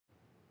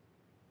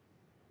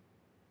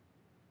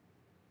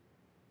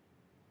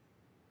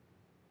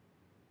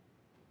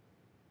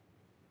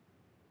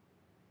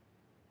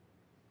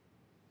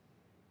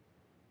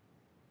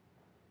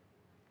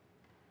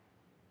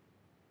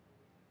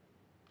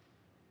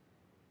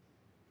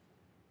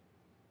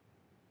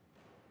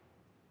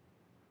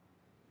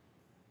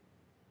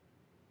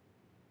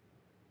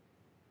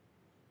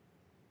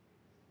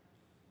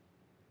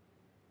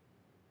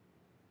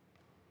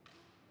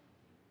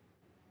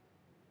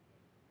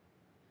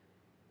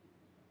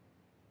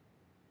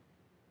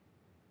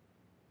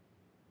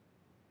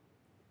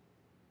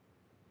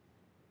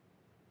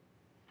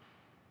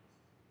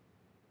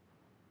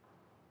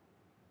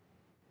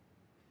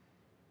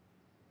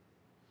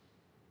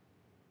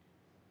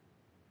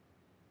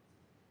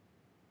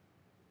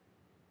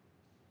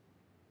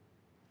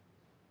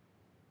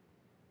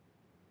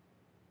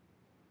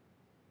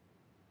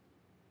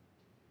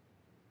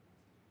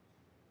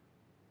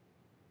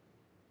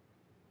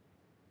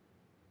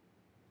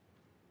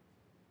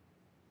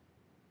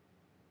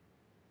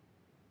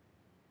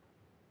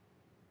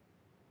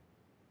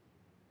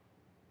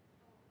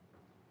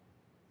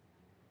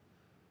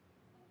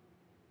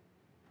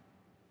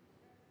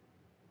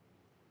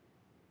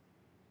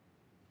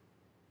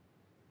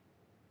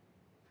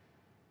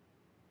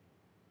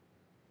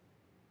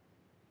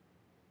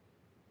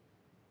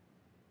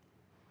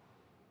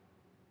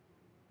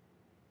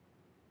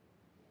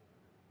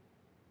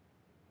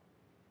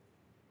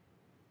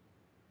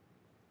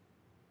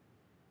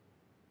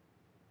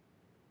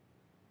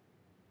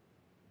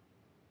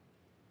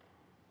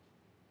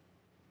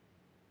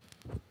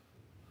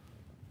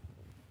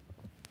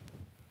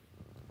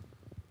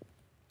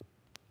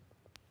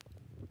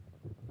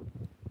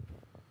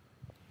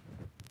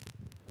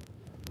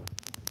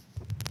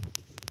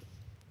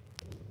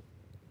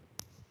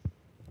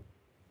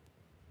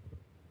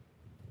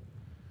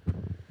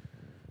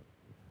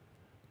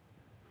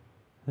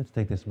Let's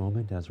take this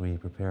moment as we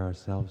prepare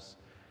ourselves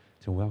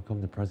to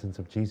welcome the presence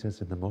of Jesus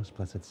in the most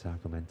blessed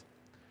sacrament.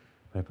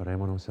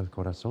 Preparémonos el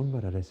corazón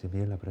para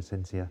recibir la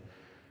presencia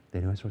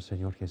de nuestro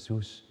Señor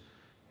Jesús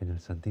en el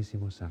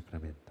Santísimo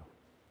Sacramento.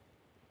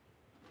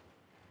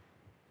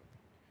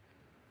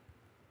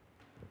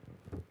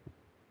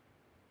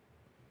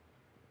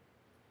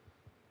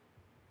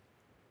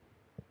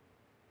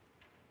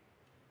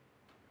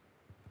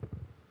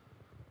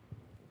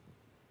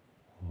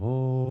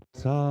 O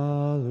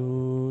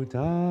salutare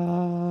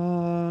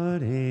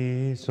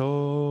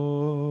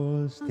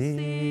hostia,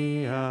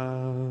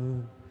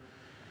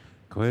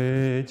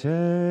 que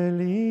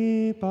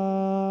celi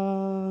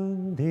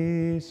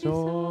pandis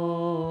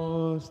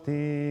ostium,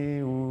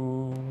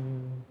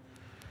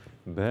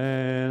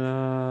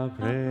 bella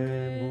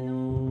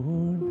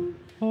premun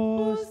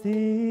hostilia,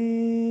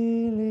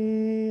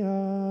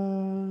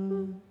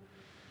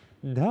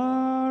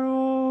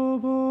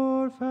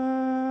 darobur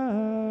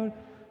fer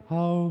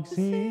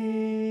auxilium,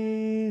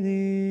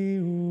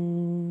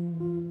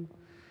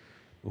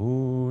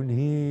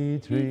 uni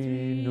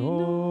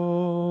trinoque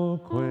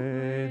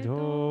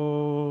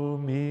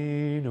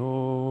Domino,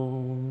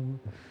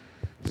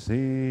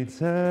 sit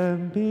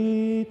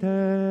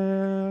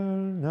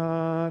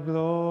sempiterna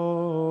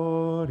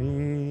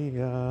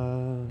gloria,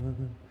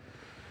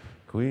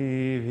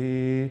 qui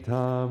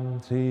vitam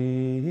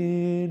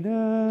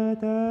sine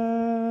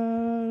termino,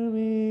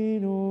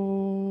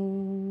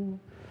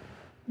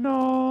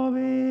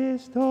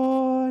 nobis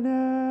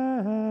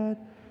donet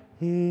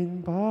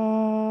in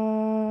patria.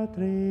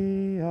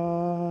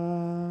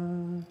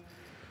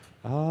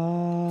 Amen.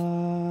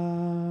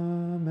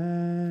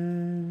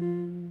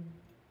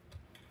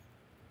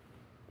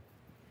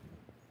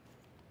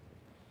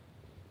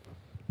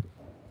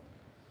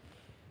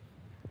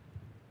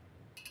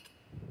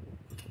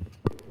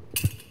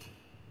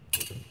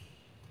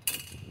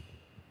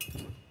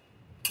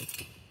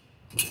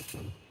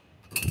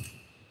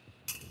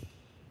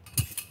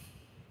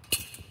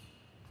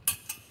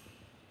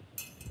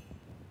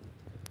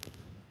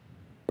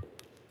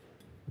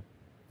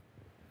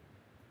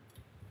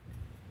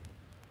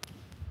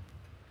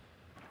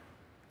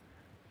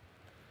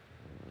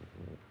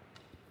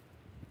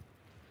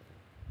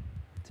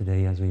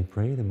 Today, as we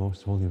pray the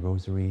Most Holy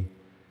Rosary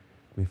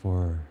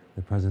before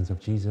the presence of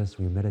Jesus,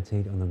 we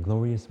meditate on the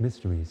glorious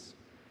mysteries.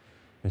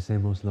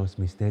 Recemos los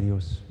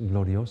misterios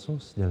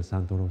gloriosos del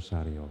Santo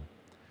Rosario.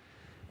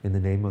 In the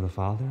name of the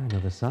Father, and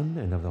of the Son,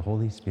 and of the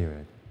Holy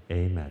Spirit.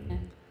 Amen.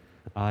 Amen.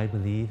 I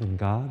believe in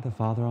God, the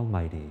Father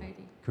Almighty,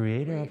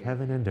 creator of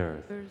heaven and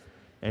earth,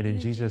 and in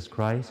Jesus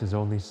Christ, his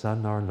only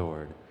Son, our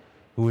Lord,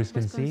 who is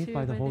conceived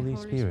by the Holy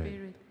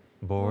Spirit,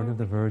 born of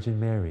the Virgin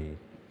Mary,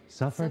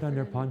 suffered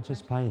under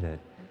Pontius Pilate,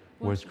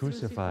 was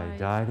crucified,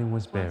 died, and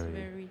was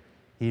buried.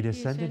 He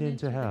descended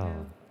into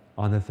hell.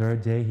 On the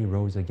third day he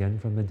rose again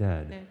from the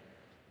dead.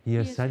 He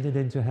ascended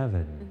into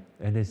heaven,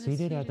 and is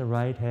seated at the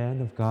right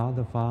hand of God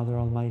the Father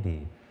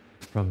Almighty.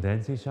 From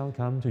thence he shall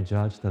come to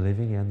judge the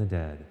living and the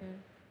dead.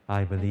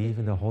 I believe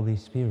in the Holy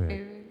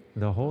Spirit,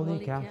 the Holy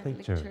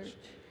Catholic Church,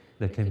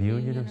 the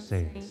communion of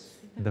saints,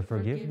 the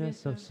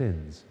forgiveness of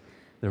sins,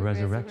 the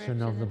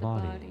resurrection of the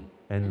body,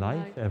 and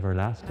life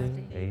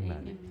everlasting.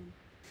 Amen.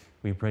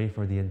 We pray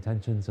for the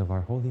intentions of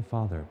our Holy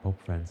Father, Pope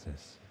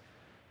Francis.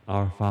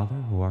 Our Father,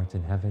 who art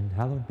in heaven,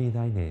 hallowed be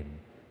thy name.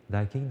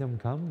 Thy kingdom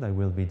come, thy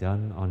will be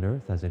done on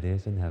earth as it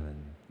is in heaven.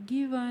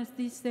 Give us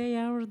this day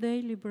our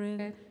daily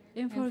bread,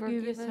 and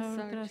forgive us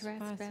our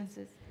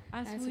trespasses,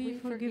 as we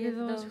forgive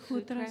those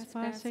who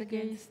trespass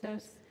against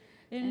us.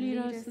 And lead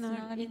us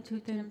not into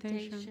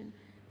temptation,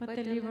 but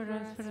deliver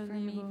us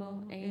from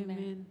evil.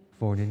 Amen.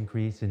 For an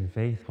increase in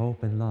faith,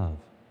 hope, and love.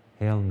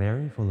 Hail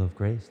Mary, full of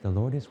grace, the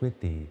Lord is with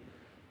thee.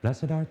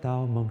 Blessed art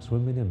thou amongst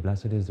women, and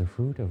blessed is the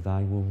fruit of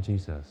thy womb,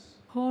 Jesus.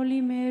 Holy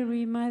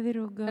Mary,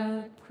 Mother of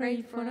God,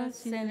 pray for us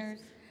sinners,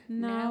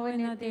 now and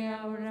at the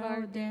hour of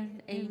our death.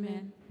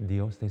 Amen.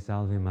 Dios te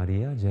salve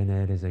María,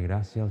 llena eres de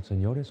gracia, el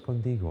Señor es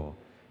contigo.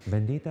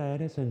 Bendita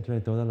eres entre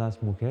todas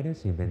las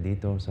mujeres, y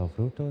bendito es el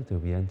fruto de tu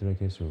vientre,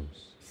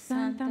 Jesús.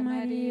 Santa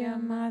María,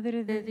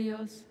 Madre de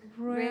Dios,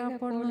 ruega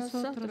por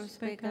nosotros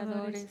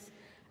pecadores,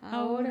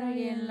 ahora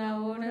y en la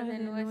hora de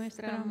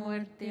nuestra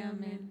muerte.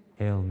 Amén.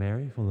 Hail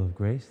Mary, full of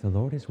grace, the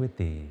Lord is with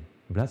thee.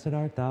 Blessed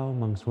art thou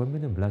amongst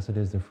women, and blessed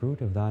is the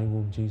fruit of thy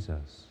womb,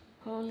 Jesus.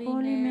 Holy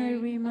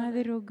Mary,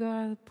 Mother of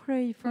God,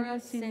 pray for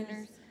us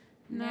sinners,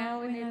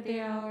 now and at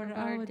the hour of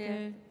our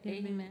death.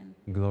 Amen.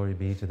 Glory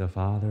be to the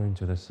Father, and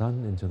to the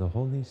Son, and to the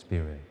Holy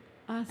Spirit.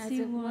 As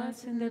it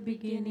was in the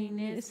beginning,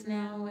 is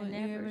now, and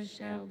ever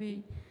shall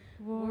be,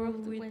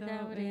 world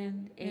without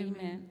end.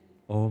 Amen.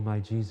 O my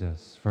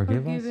Jesus,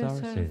 forgive us our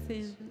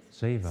sins,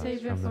 save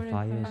us from the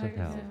fires of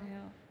hell,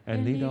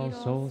 and lead all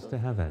souls to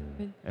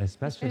heaven,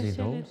 especially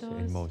those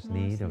in most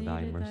need of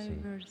thy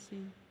mercy.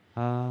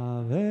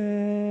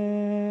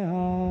 Ave,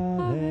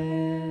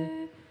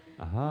 Ave,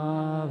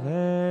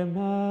 Ave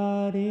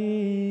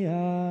Maria,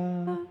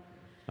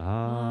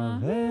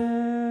 Ave,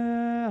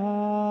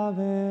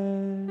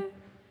 Ave,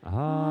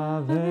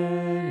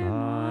 Ave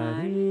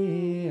Maria.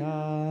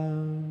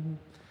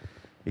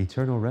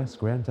 Eternal rest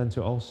grant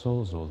unto all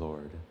souls, O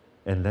Lord,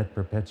 and let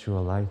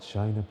perpetual light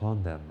shine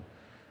upon them.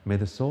 May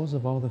the souls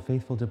of all the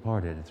faithful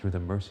departed, through the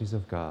mercies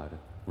of God,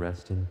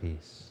 rest in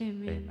peace.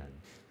 Amen.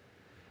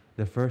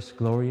 The first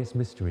glorious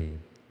mystery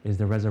is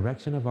the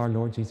resurrection of our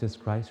Lord Jesus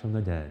Christ from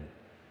the dead.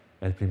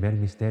 El primer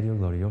misterio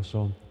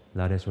glorioso,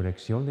 la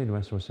resurrección de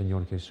nuestro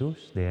Señor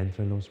Jesús de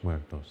entre los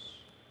muertos.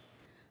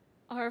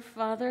 Our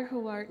Father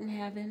who art in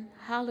heaven,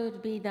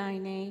 hallowed be thy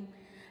name.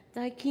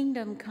 Thy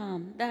kingdom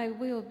come, thy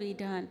will be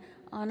done,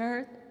 on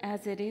earth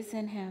as it is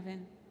in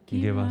heaven.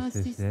 Give us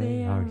this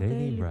day our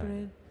daily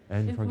bread,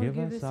 and forgive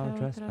us our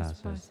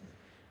trespasses,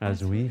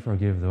 as we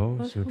forgive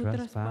those who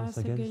trespass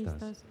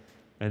against us.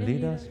 And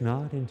lead us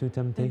not into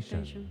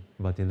temptation,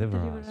 but deliver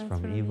us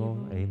from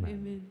evil.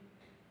 Amen.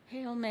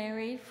 Hail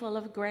Mary, full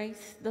of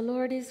grace, the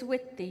Lord is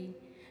with thee.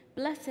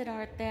 Blessed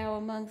art thou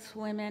amongst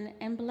women,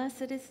 and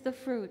blessed is the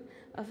fruit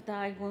of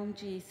thy womb,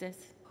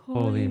 Jesus.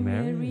 Holy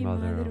Mary,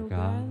 Mother of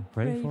God,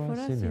 pray for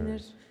us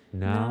sinners,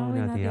 now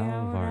and at the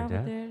hour of our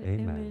death.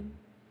 Amen.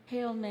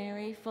 Hail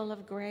Mary, full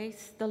of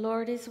grace, the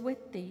Lord is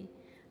with thee.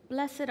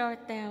 Blessed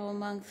art thou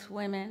amongst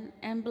women,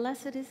 and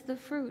blessed is the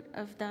fruit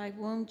of thy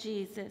womb,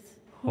 Jesus.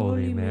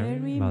 Holy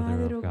Mary,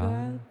 Mother of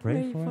God,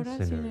 pray for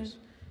us sinners,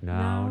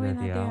 now and at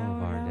the hour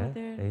of our death.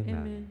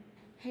 Amen.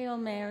 Hail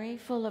Mary,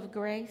 full of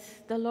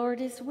grace, the Lord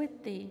is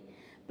with thee.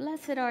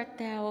 Blessed art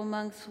thou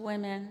amongst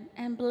women,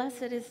 and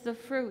blessed is the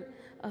fruit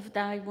of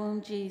thy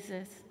womb,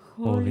 Jesus.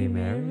 Holy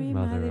Mary,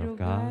 Mother of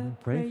God,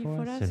 pray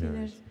for us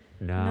sinners,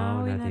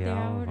 now and at the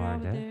hour of our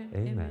death.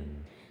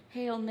 Amen.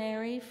 Hail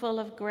Mary, full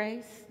of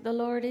grace, the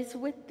Lord is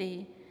with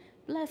thee.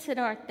 Blessed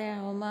art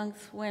thou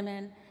amongst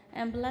women,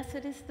 and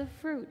blessed is the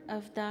fruit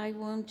of thy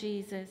womb,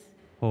 Jesus.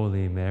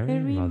 Holy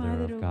Mary,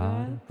 Mother of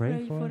God,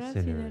 pray for us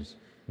sinners,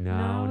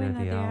 now and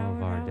at the hour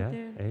of our death.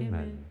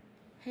 Amen.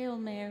 Hail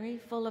Mary,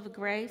 full of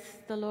grace,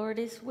 the Lord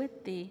is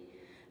with thee.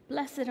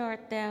 Blessed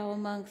art thou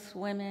amongst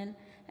women,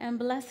 and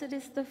blessed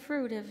is the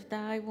fruit of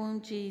thy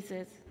womb,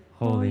 Jesus.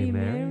 Holy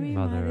Mary,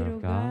 Mother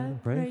of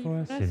God, pray for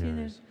us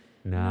sinners,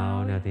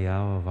 now and at the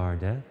hour of our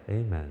death.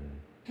 Amen.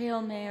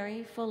 Hail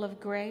Mary, full of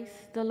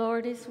grace, the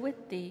Lord is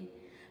with thee.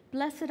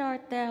 Blessed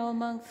art thou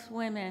amongst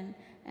women,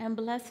 and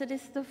blessed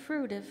is the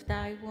fruit of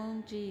thy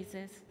womb,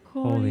 Jesus.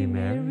 Holy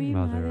Mary,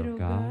 Mother of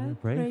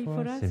God, pray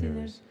for us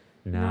sinners,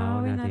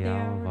 now and at the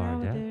hour of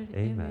our death.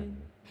 Amen.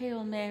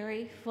 Hail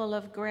Mary, full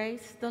of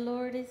grace, the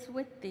Lord is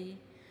with thee.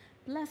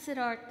 Blessed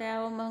art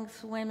thou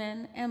amongst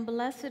women, and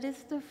blessed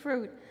is the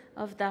fruit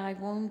of thy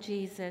womb,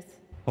 Jesus.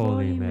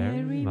 Holy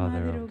Mary,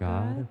 Mother of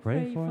God,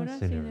 pray for us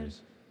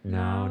sinners,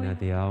 now and at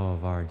the hour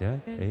of our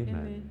death.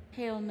 Amen.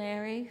 Hail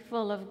Mary,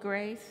 full of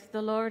grace,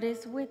 the Lord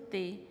is with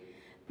thee.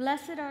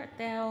 Blessed art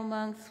thou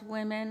amongst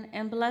women,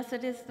 and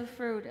blessed is the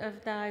fruit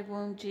of thy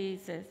womb,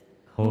 Jesus.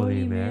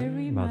 Holy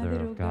Mary, Mother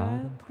of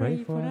God,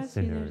 pray for us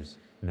sinners,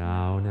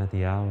 now and at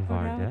the hour of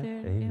our death.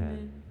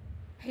 Amen.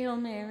 Hail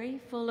Mary,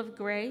 full of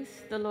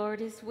grace, the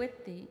Lord is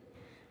with thee.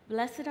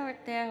 Blessed art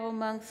thou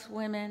amongst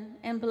women,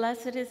 and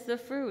blessed is the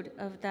fruit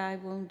of thy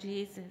womb,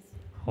 Jesus.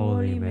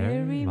 Holy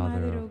Mary,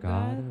 Mother of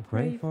God,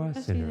 pray for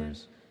us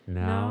sinners,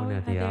 now and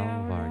at the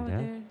hour of our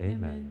death.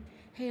 Amen.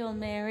 Hail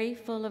Mary,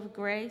 full of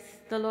grace,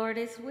 the Lord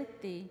is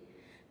with thee.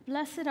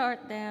 Blessed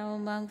art thou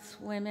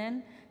amongst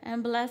women,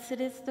 and blessed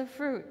is the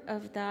fruit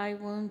of thy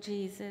womb,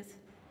 Jesus.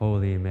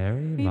 Holy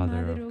Mary,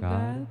 Mother of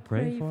God,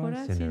 pray for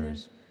us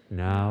sinners,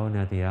 now and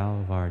at the hour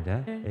of our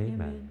death.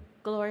 Amen.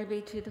 Glory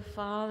be to the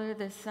Father,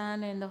 the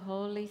Son, and the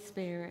Holy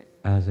Spirit.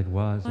 As it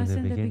was in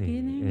the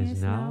beginning,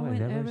 is now,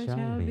 and ever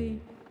shall be,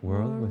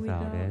 world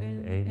without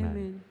end.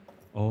 Amen.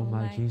 O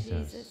my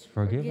Jesus,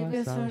 forgive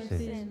us our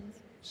sins,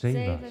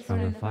 save us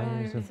from the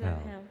fires of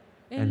hell,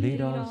 and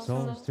lead all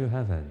souls to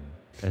heaven,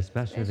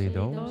 especially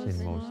those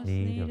in most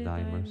need of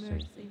thy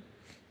mercy.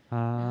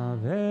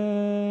 Ave,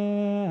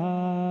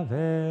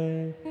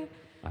 Ave,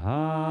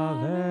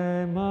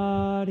 Ave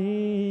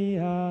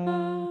Maria.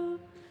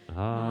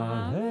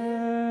 Ave,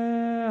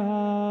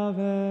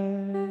 Ave,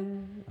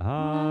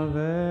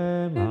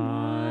 Ave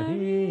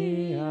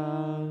Maria.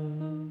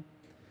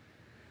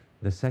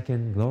 The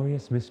second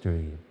glorious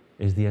mystery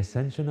is the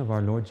ascension of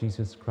our Lord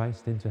Jesus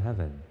Christ into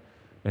heaven.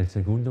 El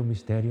segundo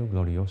misterio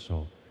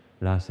glorioso,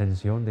 la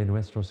ascensión de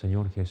nuestro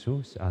Señor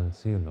Jesús al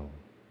cielo.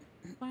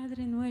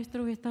 Padre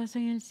nuestro que estás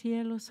en el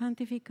cielo,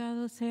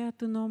 santificado sea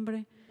tu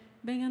nombre.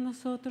 Venga a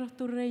nosotros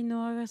tu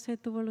reino, hágase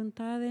tu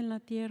voluntad en la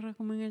tierra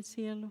como en el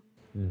cielo.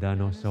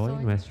 Danos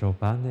hoy nuestro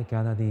pan de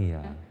cada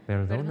día.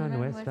 Perdona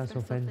nuestras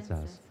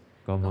ofensas,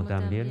 como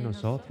también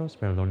nosotros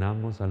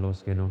perdonamos a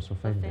los que nos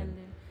ofenden.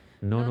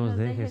 No nos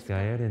dejes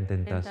caer en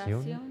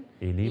tentación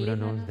y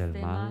líbranos del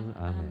mal.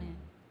 Amén.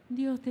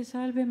 Dios te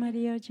salve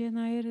María,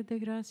 llena eres de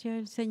gracia,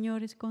 el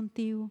Señor es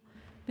contigo.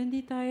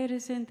 Bendita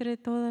eres entre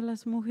todas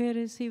las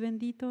mujeres y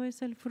bendito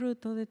es el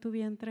fruto de tu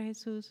vientre,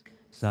 Jesús.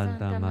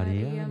 Santa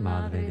María,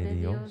 Madre de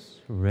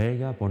Dios,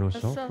 ruega por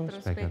nosotros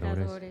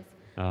pecadores,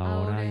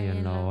 ahora y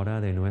en la hora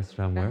de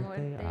nuestra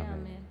muerte.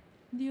 Amén.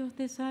 Dios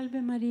te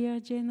salve María,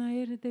 llena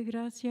eres de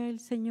gracia, el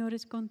Señor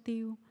es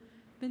contigo.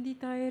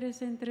 Bendita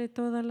eres entre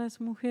todas las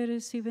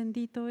mujeres y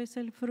bendito es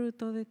el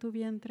fruto de tu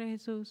vientre,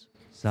 Jesús.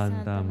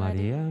 Santa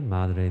María,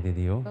 Madre de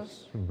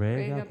Dios,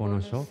 ruega por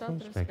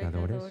nosotros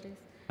pecadores,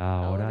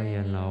 ahora y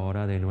en la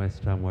hora de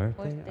nuestra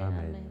muerte.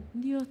 Amén.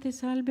 Dios te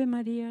salve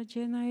María,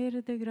 llena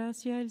eres de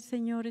gracia, el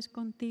Señor es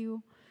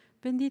contigo.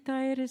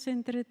 Bendita eres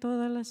entre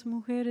todas las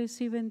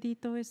mujeres y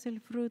bendito es el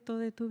fruto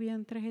de tu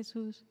vientre,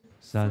 Jesús.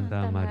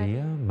 Santa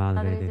María,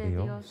 Madre de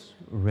Dios,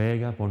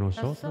 ruega por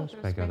nosotros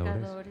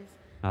pecadores,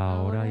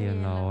 ahora y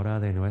en la hora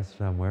de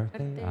nuestra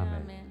muerte.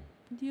 Amén.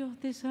 Dios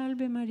te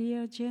salve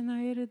María,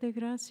 llena eres de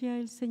gracia,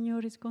 el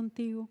Señor es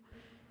contigo.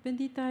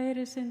 Bendita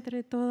eres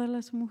entre todas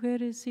las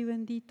mujeres y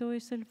bendito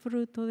es el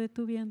fruto de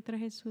tu vientre,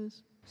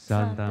 Jesús.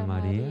 Santa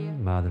María,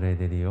 Madre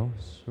de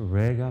Dios,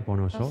 ruega por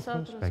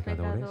nosotros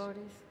pecadores,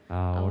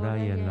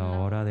 ahora y en la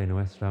hora de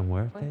nuestra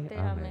muerte.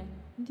 Amén.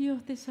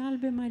 Dios te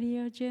salve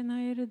María,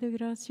 llena eres de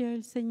gracia,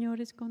 el Señor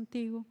es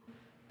contigo.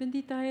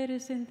 Bendita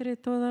eres entre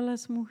todas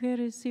las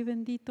mujeres y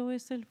bendito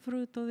es el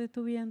fruto de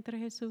tu vientre,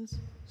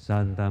 Jesús.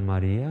 Santa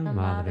María,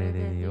 Madre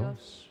de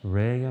Dios,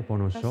 ruega por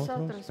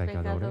nosotros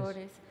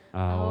pecadores,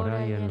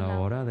 ahora y en la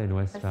hora de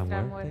nuestra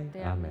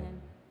muerte. Amén.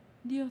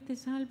 Dios te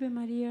salve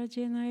María,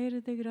 llena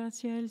eres de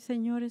gracia, el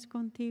Señor es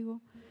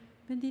contigo.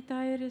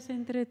 Bendita eres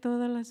entre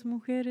todas las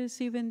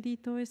mujeres y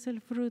bendito es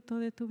el fruto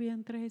de tu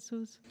vientre,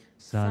 Jesús.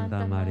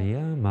 Santa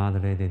María,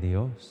 Madre de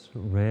Dios,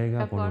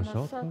 ruega por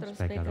nosotros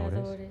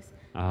pecadores,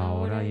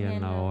 ahora y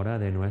en la hora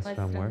de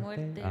nuestra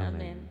muerte.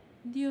 Amén.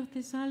 Dios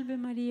te salve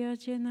María,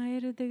 llena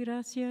eres de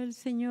gracia, el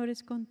Señor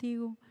es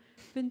contigo.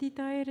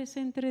 Bendita eres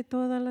entre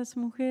todas las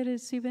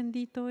mujeres y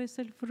bendito es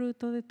el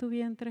fruto de tu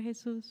vientre,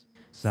 Jesús.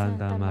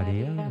 Santa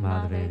María,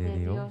 Madre de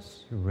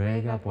Dios,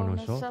 ruega por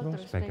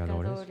nosotros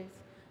pecadores,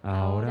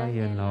 ahora y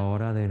en la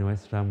hora de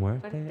nuestra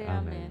muerte.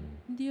 Amén.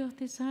 Dios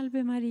te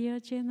salve María,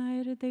 llena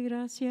eres de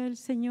gracia, el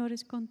Señor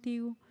es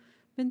contigo.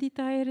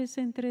 Bendita eres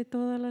entre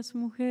todas las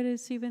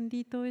mujeres y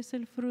bendito es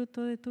el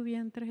fruto de tu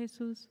vientre,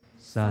 Jesús.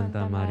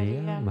 Santa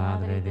María,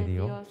 Madre de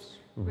Dios,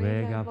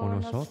 ruega por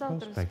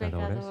nosotros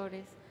pecadores,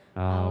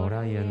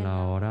 ahora y en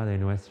la hora de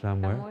nuestra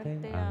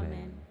muerte.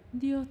 Amén.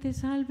 Dios te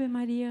salve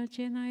María,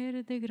 llena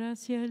eres de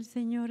gracia, el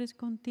Señor es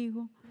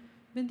contigo.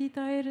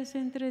 Bendita eres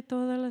entre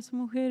todas las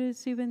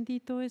mujeres y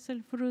bendito es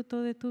el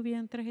fruto de tu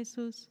vientre,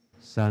 Jesús.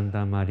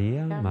 Santa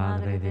María,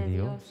 Madre de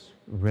Dios,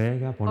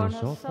 ruega por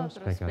nosotros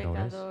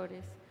pecadores,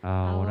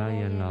 ahora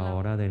y en la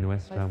hora de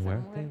nuestra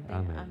muerte.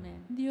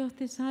 Amén. Dios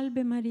te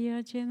salve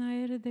María, llena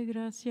eres de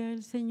gracia,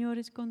 el Señor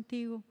es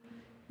contigo.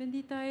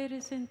 Bendita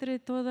eres entre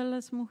todas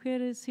las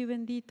mujeres y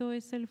bendito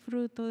es el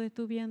fruto de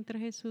tu vientre,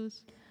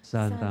 Jesús.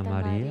 Santa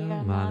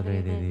María,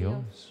 Madre de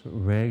Dios,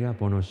 ruega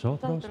por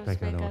nosotros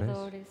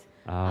pecadores,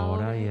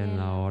 ahora y en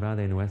la hora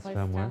de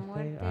nuestra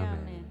muerte.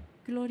 Amén.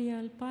 Gloria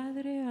al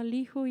Padre, al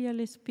Hijo y al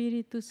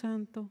Espíritu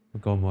Santo.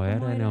 Como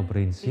era en el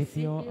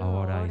principio,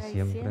 ahora y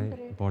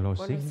siempre, por los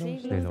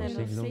siglos de los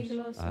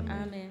siglos.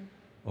 Amén.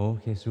 Oh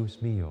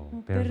Jesús mío,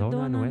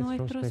 perdona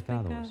nuestros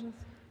pecados,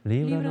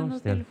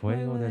 líbranos del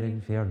fuego del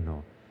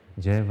infierno,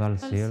 lleva al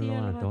cielo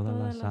a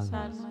todas las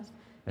almas,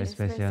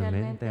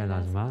 especialmente a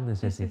las más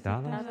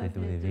necesitadas de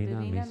tu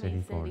divina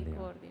misericordia.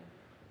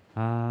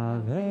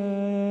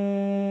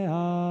 Ave,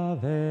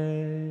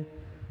 ave,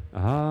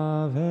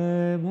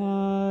 Ave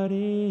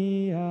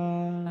María,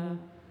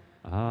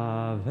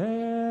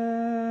 Ave,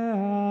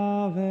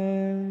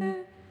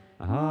 Ave,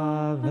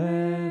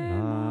 Ave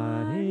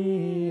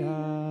María.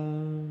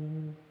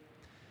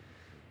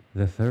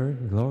 The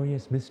third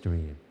glorious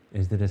mystery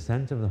is the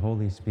descent of the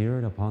Holy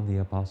Spirit upon the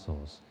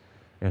apostles.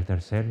 El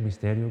tercer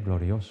misterio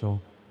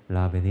glorioso,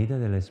 la venida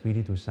del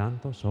Espíritu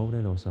Santo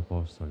sobre los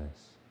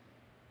apóstoles.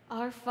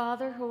 Our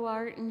Father who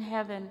art in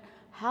heaven,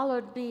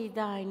 hallowed be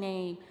thy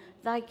name.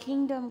 Thy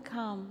kingdom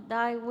come,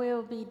 thy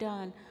will be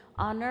done,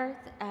 on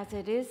earth as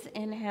it is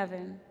in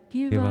heaven.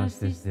 Give us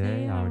this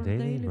day our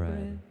daily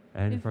bread,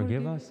 and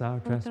forgive us our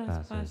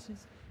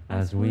trespasses,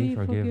 as we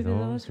forgive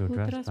those who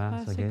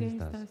trespass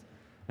against us.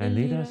 And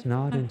lead us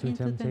not into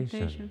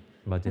temptation,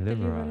 but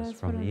deliver us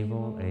from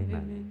evil.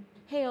 Amen.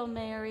 Hail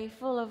Mary,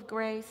 full of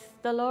grace,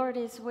 the Lord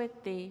is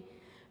with thee.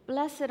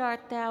 Blessed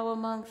art thou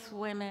amongst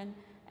women,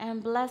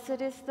 and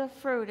blessed is the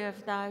fruit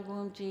of thy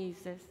womb,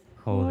 Jesus.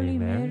 Holy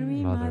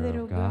Mary,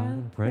 Mother of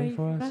God, pray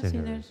for us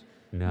sinners,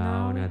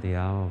 now and at the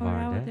hour of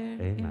our death.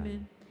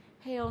 Amen.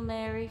 Hail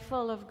Mary,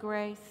 full of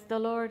grace, the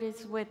Lord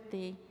is with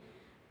thee.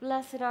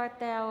 Blessed art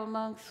thou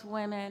amongst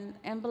women,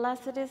 and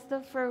blessed is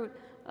the fruit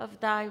of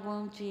thy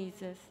womb,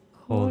 Jesus.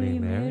 Holy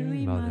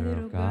Mary, Mother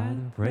of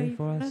God, pray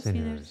for us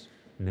sinners,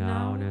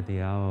 now and at the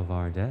hour of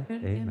our death.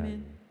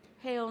 Amen.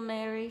 Hail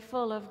Mary,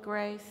 full of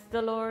grace,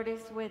 the Lord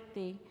is with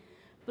thee.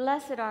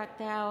 Blessed art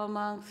thou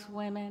amongst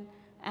women,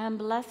 and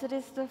blessed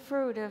is the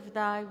fruit of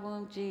thy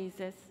womb,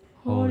 Jesus.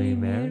 Holy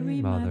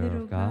Mary, Mother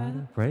of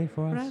God, pray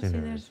for us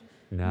sinners,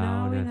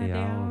 now and at the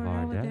hour of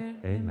our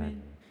death.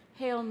 Amen.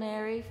 Hail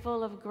Mary,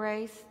 full of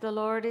grace, the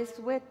Lord is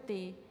with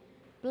thee.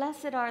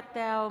 Blessed art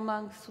thou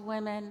amongst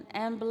women,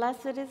 and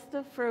blessed is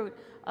the fruit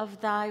of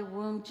thy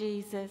womb,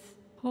 Jesus.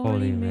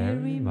 Holy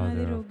Mary,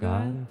 Mother of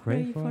God,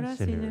 pray for us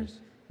sinners,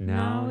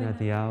 now and at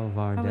the hour of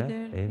our death.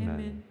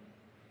 Amen.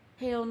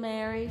 Hail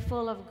Mary,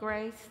 full of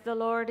grace, the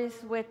Lord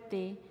is with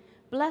thee.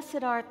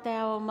 Blessed art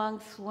thou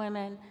amongst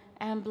women,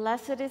 and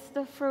blessed is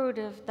the fruit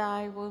of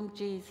thy womb,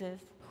 Jesus.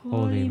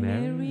 Holy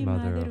Mary,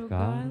 Mother of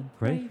God,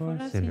 pray for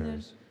us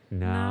sinners,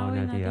 now and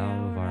at the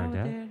hour of our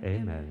death.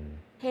 Amen.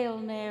 Hail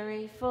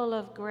Mary, full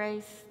of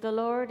grace, the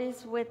Lord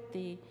is with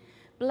thee.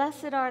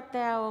 Blessed art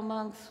thou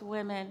amongst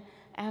women,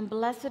 and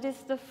blessed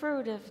is the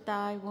fruit of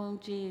thy womb,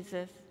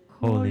 Jesus.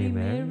 Holy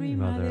Mary,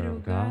 Mother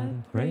of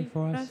God, pray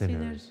for us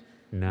sinners,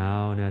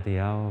 now and at the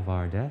hour of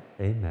our death.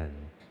 Amen.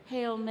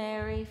 Hail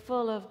Mary,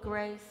 full of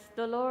grace,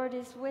 the Lord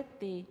is with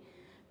thee.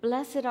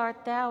 Blessed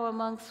art thou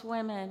amongst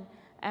women,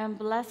 and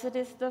blessed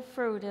is the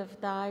fruit of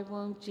thy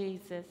womb,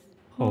 Jesus.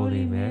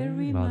 Holy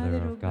Mary, Mother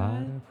of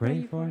God,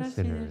 pray for us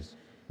sinners,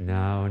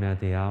 now and at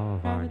the hour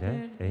of our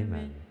death.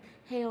 Amen.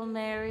 Hail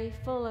Mary,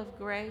 full of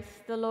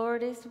grace, the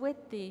Lord is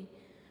with thee.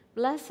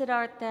 Blessed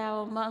art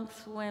thou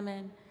amongst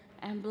women,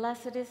 and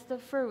blessed is the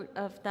fruit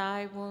of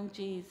thy womb,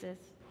 Jesus.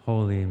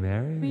 Holy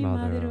Mary,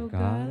 Mother of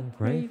God,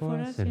 pray for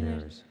us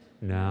sinners,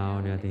 now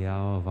and at the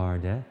hour of our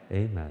death.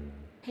 Amen.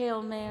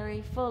 Hail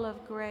Mary, full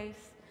of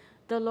grace,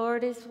 the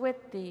Lord is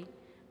with thee.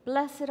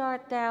 Blessed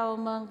art thou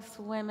amongst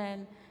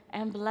women,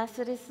 and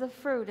blessed is the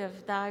fruit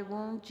of thy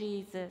womb,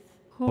 Jesus.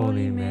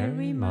 Holy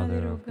Mary,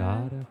 Mother of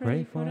God,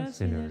 pray for us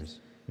sinners,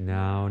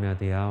 now and at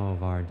the hour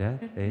of our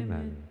death.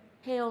 Amen.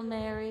 Hail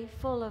Mary,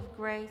 full of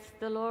grace,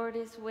 the Lord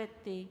is with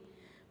thee.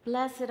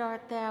 Blessed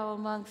art thou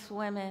amongst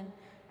women,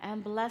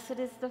 and blessed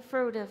is the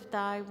fruit of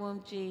thy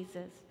womb,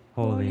 Jesus.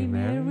 Holy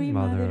Mary,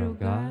 Mother of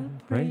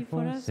God, pray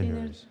for us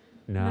sinners,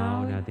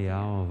 now and at the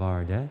hour of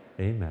our death.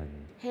 Amen.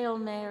 Hail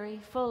Mary,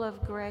 full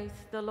of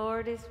grace, the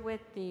Lord is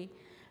with thee.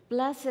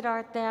 Blessed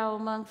art thou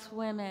amongst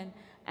women,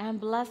 and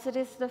blessed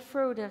is the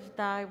fruit of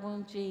thy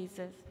womb,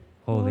 Jesus.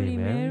 Holy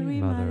Mary,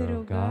 Mother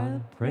of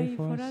God, pray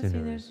for us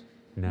sinners,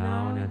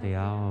 now and at the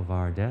hour of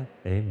our death.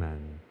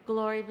 Amen.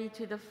 Glory be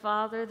to the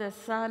Father, the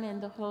Son,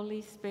 and the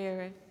Holy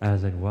Spirit.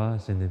 As it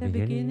was in the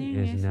beginning,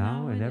 is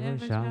now, and ever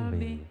shall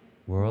be,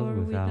 world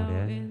without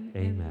end.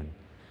 Amen.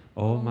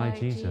 O my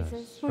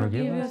Jesus,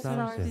 forgive us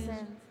our sins,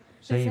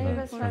 save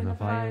us from the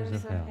fires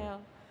of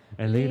hell,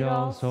 and lead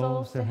all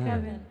souls to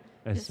heaven,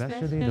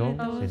 especially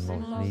those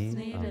in most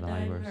need of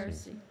thy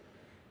mercy.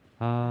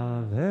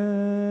 Ave,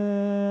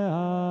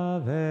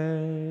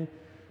 Ave,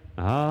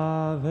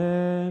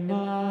 Ave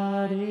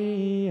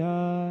Maria.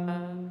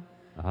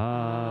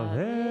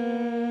 Ave,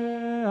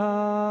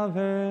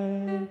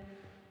 Ave,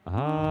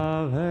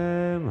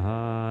 Ave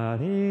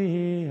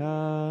Maria.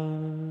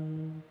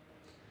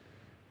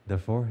 The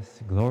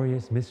fourth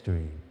glorious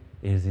mystery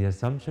is the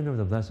Assumption of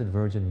the Blessed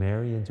Virgin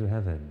Mary into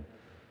heaven.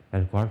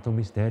 El cuarto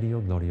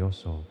misterio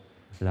glorioso,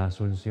 la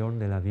Asunción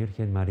de la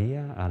Virgen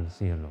María al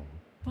cielo.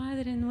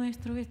 Padre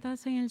nuestro que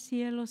estás en el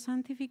cielo,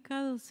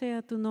 santificado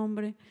sea tu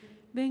nombre.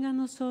 Venga a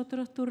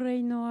nosotros tu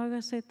reino,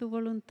 hágase tu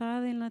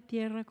voluntad en la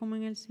tierra como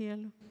en el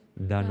cielo.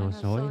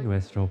 Danos hoy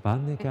nuestro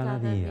pan de cada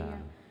día.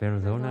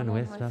 Perdona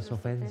nuestras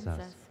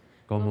ofensas,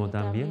 como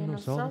también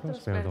nosotros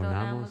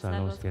perdonamos a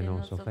los que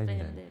nos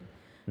ofenden.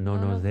 No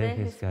nos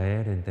dejes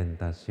caer en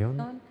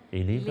tentación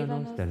y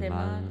líbranos del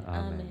mal.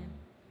 Amén.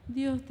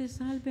 Dios te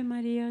salve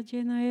María,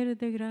 llena eres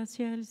de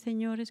gracia, el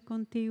Señor es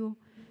contigo.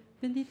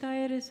 Bendita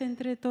eres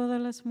entre todas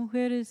las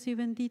mujeres y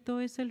bendito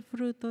es el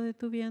fruto de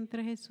tu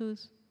vientre,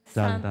 Jesús.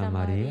 Santa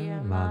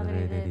María,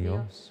 Madre de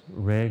Dios,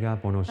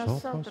 ruega por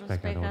nosotros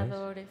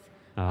pecadores,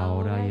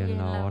 ahora y en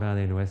la hora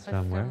de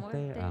nuestra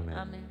muerte.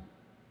 Amén.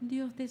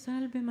 Dios te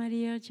salve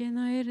María,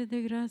 llena eres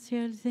de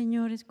gracia, el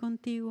Señor es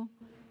contigo.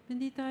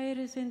 Bendita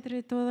eres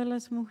entre todas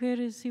las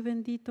mujeres y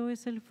bendito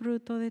es el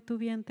fruto de tu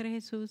vientre,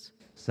 Jesús.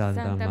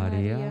 Santa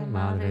María,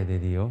 Madre de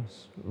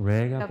Dios,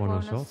 ruega por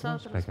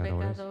nosotros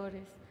pecadores,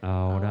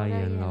 ahora y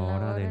en la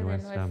hora de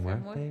nuestra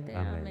muerte.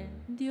 Amén.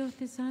 Dios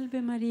te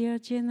salve María,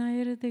 llena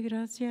eres de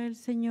gracia, el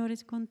Señor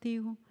es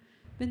contigo.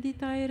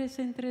 Bendita eres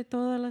entre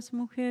todas las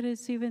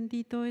mujeres y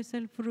bendito es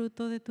el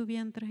fruto de tu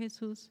vientre,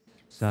 Jesús.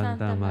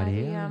 Santa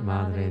María,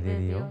 Madre de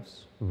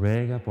Dios,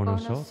 ruega por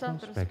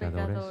nosotros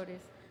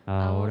pecadores,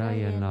 ahora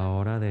y en la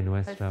hora de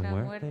nuestra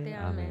muerte.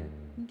 Amén.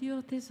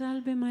 Dios te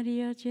salve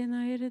María,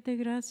 llena eres de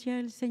gracia,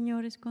 el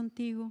Señor es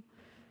contigo.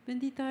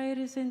 Bendita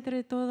eres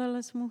entre todas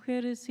las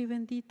mujeres y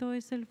bendito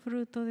es el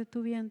fruto de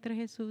tu vientre,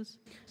 Jesús.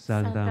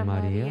 Santa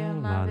María,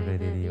 Madre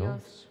de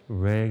Dios,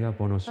 ruega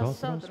por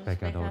nosotros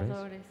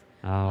pecadores,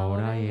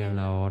 ahora y en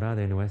la hora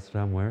de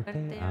nuestra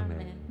muerte.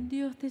 Amén.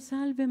 Dios te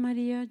salve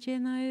María,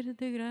 llena eres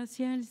de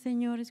gracia, el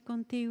Señor es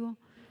contigo.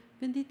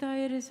 Bendita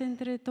eres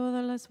entre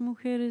todas las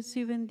mujeres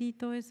y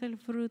bendito es el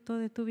fruto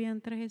de tu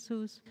vientre,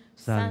 Jesús.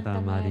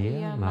 Santa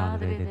María,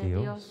 Madre de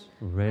Dios,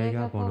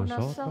 ruega por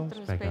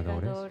nosotros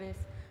pecadores,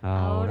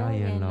 ahora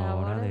y en la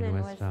hora de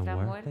nuestra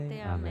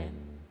muerte. Amén.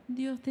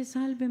 Dios te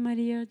salve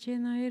María,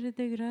 llena eres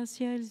de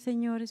gracia, el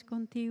Señor es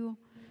contigo.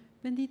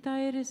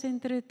 Bendita eres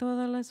entre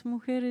todas las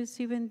mujeres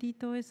y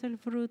bendito es el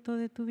fruto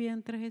de tu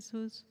vientre,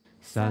 Jesús.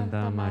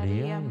 Santa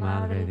María,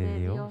 Madre de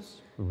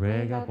Dios,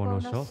 ruega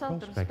por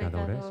nosotros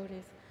pecadores,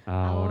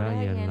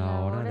 ahora y en la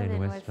hora de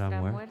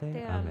nuestra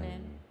muerte.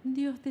 Amén.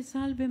 Dios te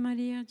salve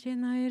María,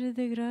 llena eres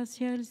de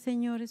gracia, el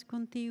Señor es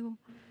contigo.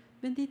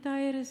 Bendita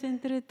eres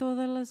entre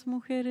todas las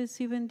mujeres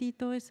y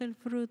bendito es el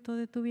fruto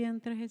de tu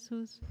vientre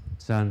Jesús.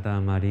 Santa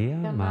María,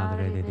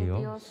 Madre de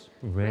Dios,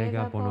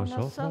 ruega por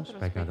nosotros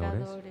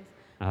pecadores,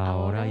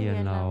 ahora y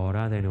en la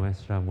hora de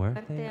nuestra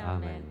muerte.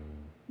 Amén.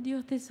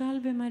 Dios te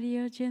salve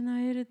María,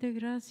 llena eres de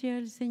gracia,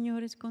 el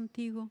Señor es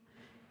contigo.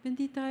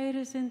 Bendita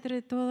eres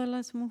entre todas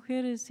las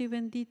mujeres y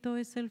bendito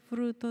es el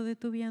fruto de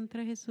tu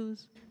vientre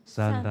Jesús.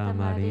 Santa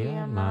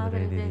María,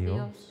 Madre de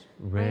Dios,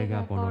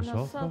 ruega por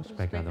nosotros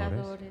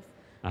pecadores,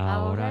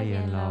 ahora y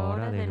en la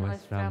hora de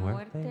nuestra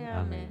muerte.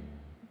 Amén.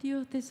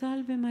 Dios te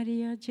salve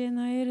María,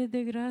 llena eres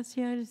de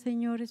gracia, el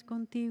Señor es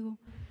contigo.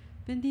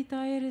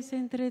 Bendita eres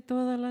entre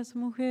todas las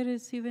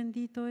mujeres y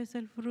bendito es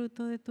el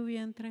fruto de tu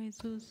vientre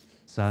Jesús.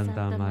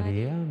 Santa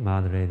María,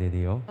 Madre de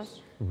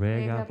Dios,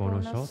 ruega por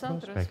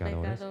nosotros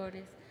pecadores,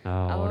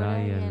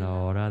 ahora y en la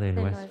hora de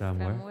nuestra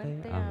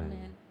muerte.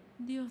 Amén.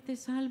 Dios te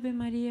salve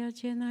María,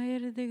 llena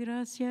eres de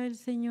gracia, el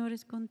Señor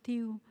es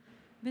contigo.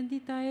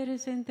 Bendita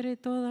eres entre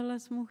todas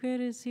las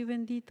mujeres y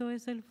bendito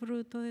es el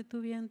fruto de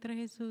tu vientre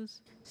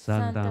Jesús.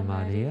 Santa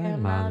María,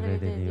 Madre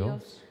de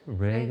Dios,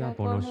 ruega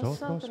por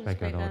nosotros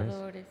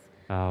pecadores,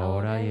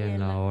 ahora y en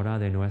la hora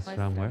de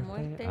nuestra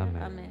muerte.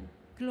 Amén.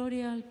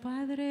 Gloria al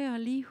Padre,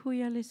 al Hijo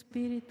y al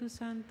Espíritu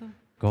Santo.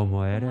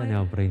 Como era en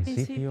el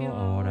principio,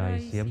 ahora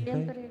y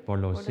siempre, por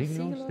los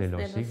siglos de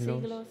los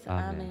siglos.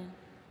 Amén.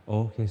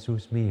 Oh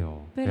Jesús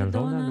mío,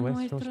 perdona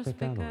nuestros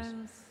pecados,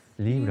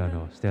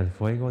 líbranos del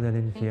fuego del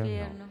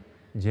infierno,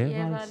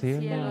 lleva al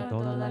cielo a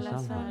todas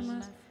las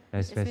almas,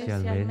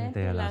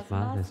 especialmente a las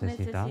más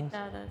necesitadas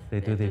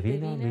de tu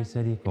divina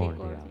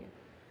misericordia.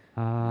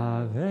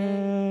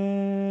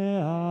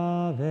 Ave,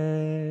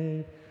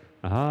 ave,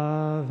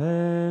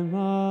 ave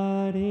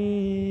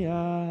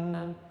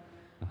María,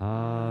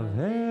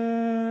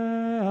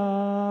 ave,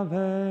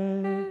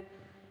 ave,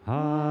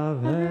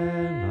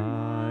 ave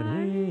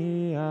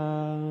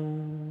María.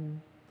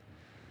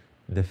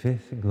 The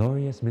fifth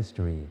glorious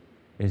mystery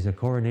is the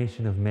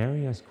coronation of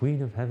Mary as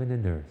Queen of Heaven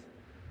and Earth.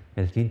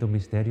 El quinto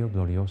misterio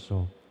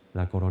glorioso,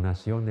 la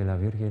coronación de la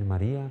Virgen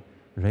María,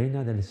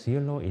 Reina del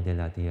cielo y de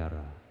la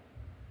tierra.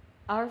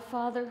 Our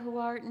Father who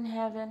art in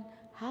heaven,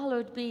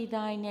 hallowed be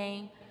thy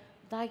name.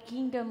 Thy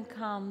kingdom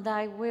come,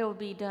 thy will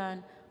be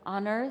done,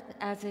 on earth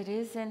as it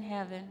is in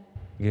heaven.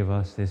 Give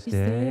us this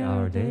day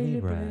our daily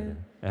bread,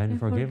 and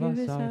forgive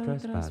us our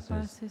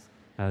trespasses,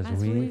 as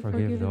we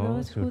forgive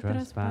those who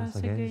trespass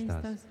against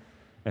us.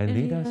 And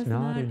lead us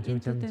not into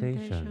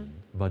temptation,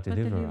 but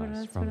deliver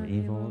us from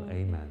evil.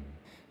 Amen.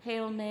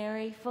 Hail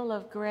Mary, full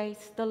of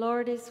grace, the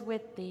Lord is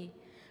with thee.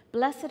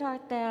 Blessed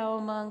art thou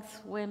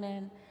amongst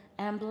women,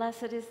 and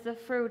blessed is the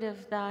fruit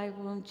of thy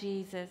womb,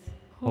 Jesus.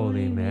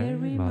 Holy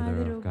Mary,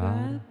 Mother of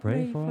God,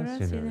 pray for us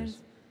sinners,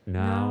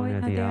 now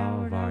and at the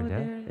hour of our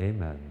death.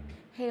 Amen.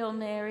 Hail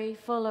Mary,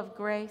 full of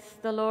grace,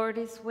 the Lord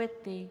is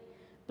with thee.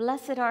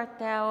 Blessed art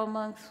thou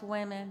amongst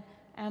women,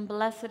 and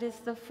blessed is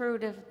the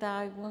fruit of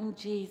thy womb,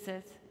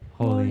 Jesus.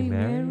 Holy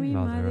Mary,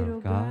 Mother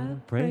of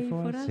God, pray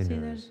for us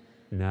sinners,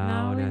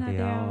 now and at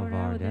the hour of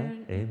our death.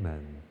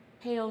 Amen.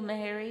 Hail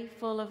Mary,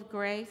 full of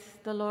grace,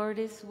 the Lord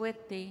is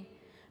with thee.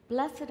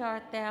 Blessed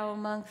art thou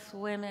amongst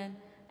women,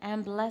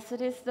 and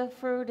blessed is the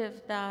fruit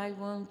of thy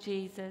womb,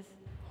 Jesus.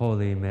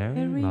 Holy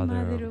Mary,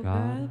 Mother of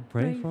God,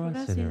 pray for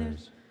us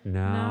sinners,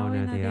 now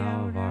and at the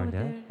hour of our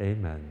death.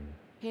 Amen.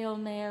 Hail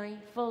Mary,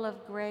 full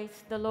of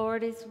grace, the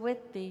Lord is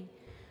with thee.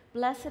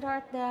 Blessed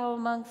art thou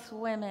amongst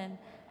women,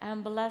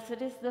 and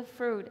blessed is the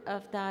fruit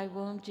of thy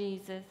womb,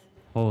 Jesus.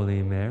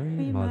 Holy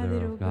Mary,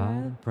 Mother of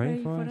God,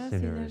 pray for us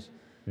sinners,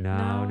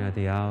 now and at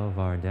the hour of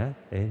our death.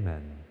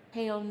 Amen.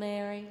 Hail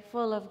Mary,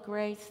 full of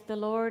grace, the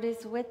Lord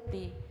is with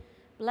thee.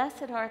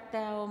 Blessed art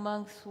thou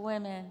amongst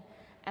women,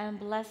 and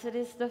blessed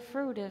is the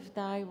fruit of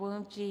thy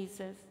womb,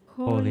 Jesus.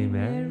 Holy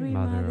Mary,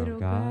 Mother of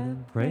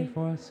God, pray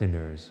for us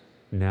sinners,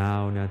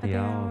 now and at the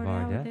hour of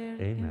our death.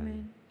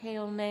 Amen.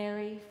 Hail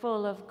Mary,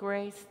 full of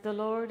grace, the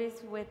Lord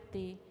is with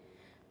thee.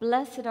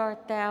 Blessed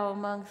art thou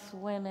amongst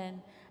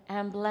women,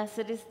 and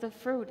blessed is the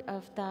fruit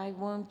of thy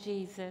womb,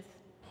 Jesus.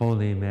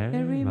 Holy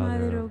Mary,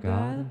 Mother of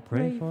God,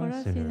 pray for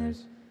us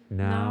sinners,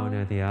 now and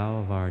at the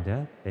hour of our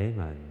death.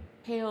 Amen.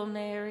 Hail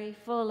Mary,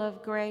 full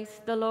of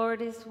grace, the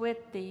Lord is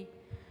with thee.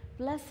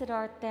 Blessed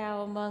art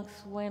thou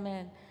amongst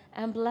women,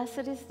 and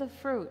blessed is the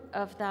fruit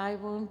of thy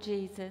womb,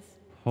 Jesus.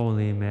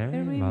 Holy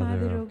Mary,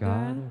 Mother of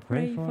God,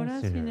 pray for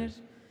us sinners,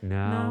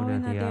 now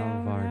and at the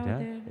hour of our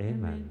death.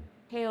 Amen.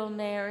 Hail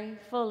Mary,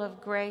 full of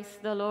grace,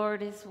 the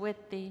Lord is with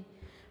thee.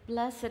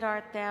 Blessed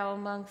art thou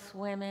amongst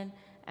women,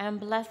 and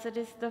blessed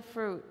is the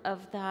fruit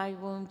of thy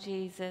womb,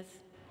 Jesus.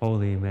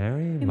 Holy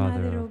Mary,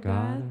 Mother of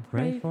God,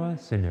 pray for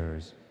us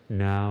sinners,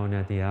 now and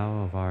at the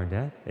hour of our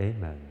death.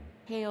 Amen.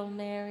 Hail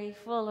Mary,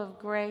 full of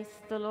grace,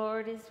 the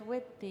Lord is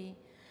with thee.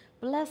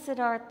 Blessed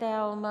art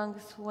thou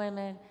amongst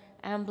women,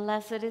 and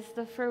blessed is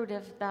the fruit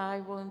of thy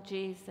womb,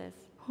 Jesus.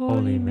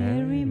 Holy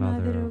Mary,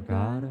 Mother of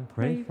God,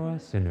 pray for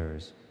us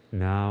sinners,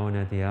 now and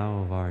at the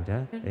hour of our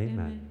death.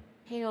 Amen.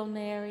 Hail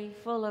Mary,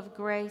 full of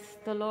grace,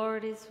 the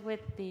Lord is with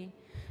thee.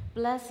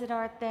 Blessed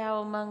art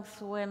thou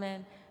amongst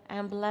women,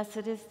 and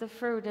blessed is the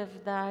fruit of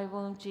thy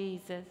womb,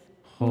 Jesus.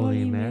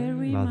 Holy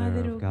Mary,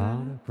 Mother of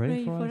God,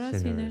 pray for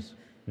us sinners,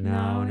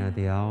 now and at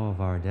the hour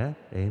of our death.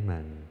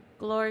 Amen.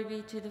 Glory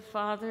be to the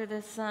Father,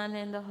 the Son,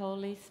 and the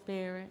Holy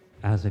Spirit.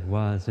 As it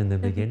was in the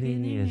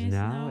beginning, is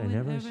now, and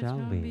ever shall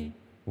be,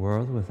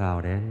 world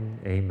without end.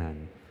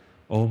 Amen.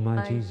 O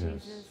my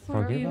Jesus,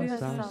 forgive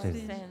us our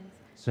sins,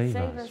 save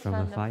us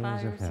from the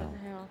fires of hell,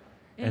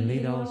 and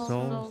lead all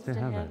souls to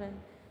heaven,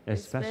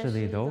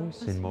 especially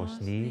those in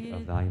most need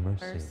of thy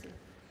mercy.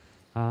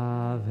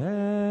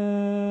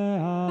 Ave,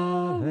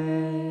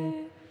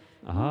 Ave,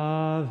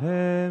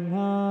 Ave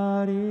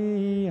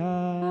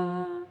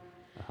Maria,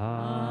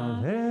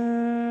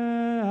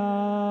 Ave,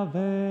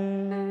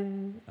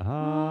 Ave,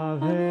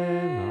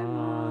 Ave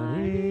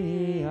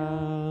Maria.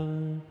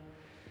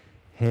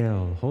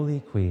 Hail, Holy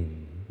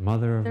Queen,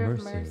 Mother of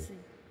Mercy,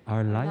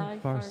 our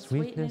life, our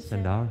sweetness,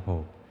 and our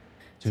hope.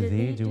 To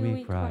thee do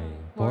we cry,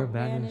 poor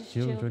banished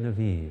children of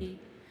Eve.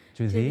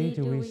 To thee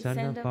do we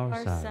send up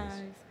our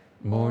sighs,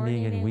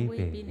 mourning and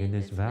weeping in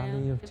this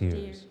valley of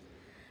tears.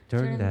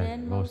 Turn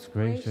then, most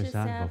gracious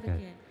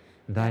Advocate,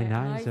 thine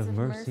eyes of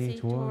mercy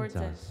towards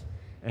us,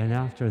 and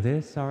after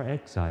this our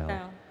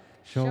exile,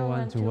 show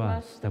unto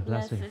us the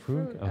blessed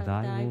fruit of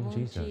thy womb,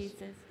 Jesus.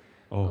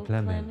 O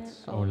clement,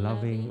 O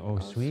loving, O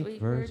sweet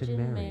Virgin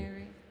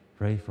Mary,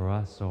 pray for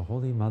us, O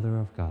Holy Mother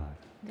of God,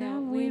 that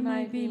we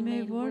might be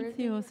made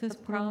worthy of the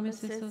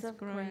promises of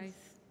Christ.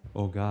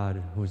 O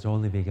God, whose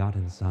only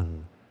begotten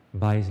Son,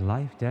 by his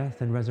life,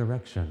 death, and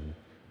resurrection,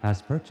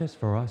 has purchased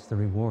for us the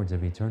rewards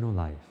of eternal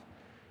life,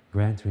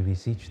 grant, we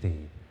beseech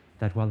thee,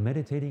 that while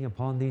meditating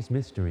upon these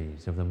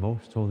mysteries of the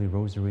most holy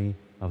Rosary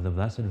of the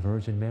Blessed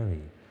Virgin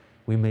Mary,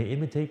 we may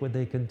imitate what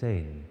they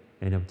contain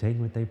and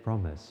obtain what they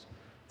promise,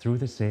 through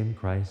the same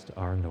Christ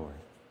our Lord.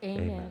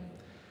 Amen.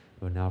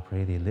 We'll now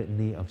pray the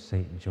Litany of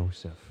Saint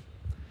Joseph.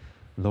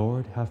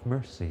 Lord, have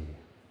mercy.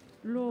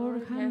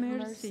 Lord, have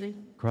mercy.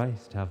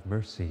 Christ, have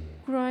mercy.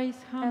 Christ,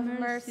 have Have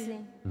mercy. mercy.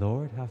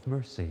 Lord, have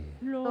mercy.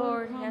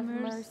 Lord, have have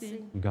mercy.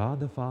 mercy. God,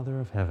 the Father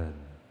of heaven,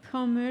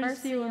 Have mercy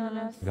Mercy on on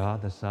us. us.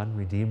 God, the Son,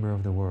 Redeemer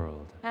of the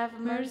world, Have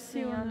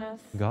mercy on us.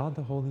 God,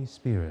 the Holy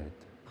Spirit,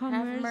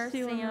 Have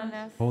mercy on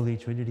us. Holy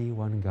Trinity,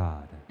 one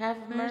God, Have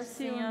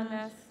mercy on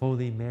us.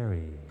 Holy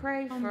Mary,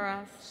 Pray for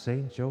us.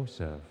 Saint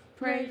Joseph,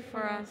 Pray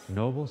for us.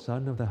 noble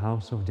Son of the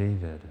house of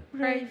David,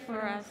 Pray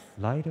for us.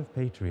 Light of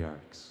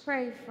patriarchs,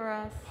 Pray for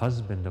us.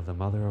 husband of the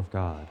Mother of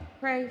God,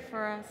 Pray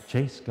for us.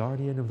 chaste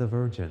guardian of the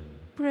Virgin,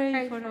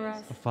 Pray for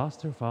us.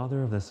 foster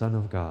father of the Son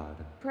of God,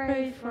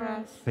 Pray for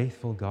us.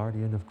 faithful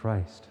guardian of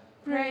Christ,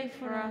 Pray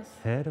for us.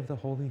 head of the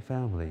Holy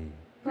Family,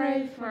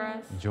 Pray for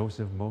us.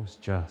 Joseph most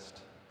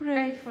just,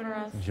 Pray for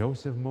us.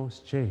 Joseph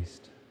most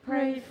chaste,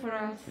 Pray for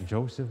us.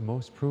 Joseph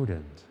most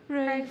prudent,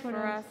 Pray for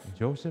us.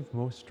 Joseph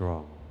most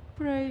strong,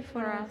 Pray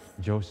For us.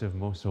 Joseph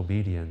most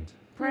obedient,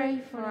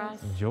 Pray for us.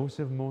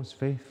 Joseph most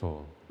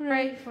faithful,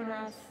 Pray for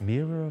us.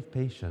 mirror of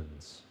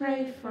patience,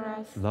 Pray for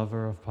us.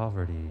 lover of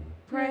poverty,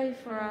 Pray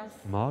for us.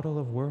 model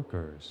of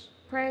workers,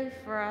 Pray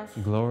for us.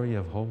 glory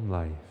of home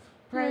life,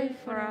 Pray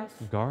for us.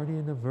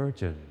 guardian of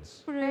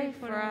virgins, Pray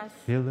for us.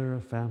 pillar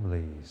of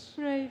families,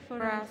 Pray for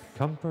For us. us.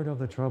 comfort of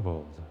the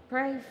troubled,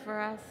 Pray for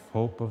us.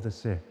 hope of the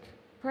sick,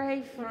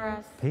 Pray for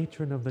us.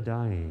 patron of the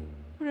dying,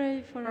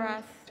 Pray for For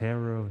us. us.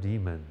 terror of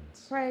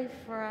demons, Pray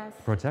for us.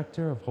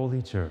 protector of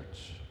Holy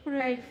Church,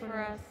 Pray for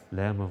us.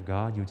 Lamb of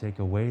God, you take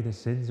away the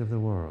sins of the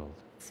world.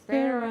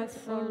 Spare us,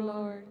 O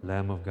Lord.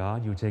 Lamb of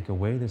God, you take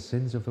away the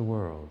sins of the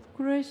world.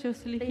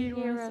 Graciously Hear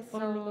hear us, us, O O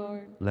Lord.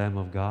 Lord. Lamb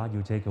of God,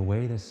 you take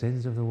away the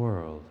sins of the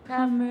world.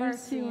 Have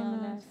mercy on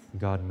us.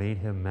 God made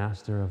him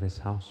master of his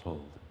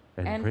household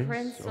and,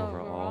 prince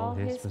over all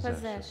his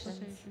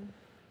possessions.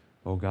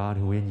 O God,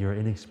 who in your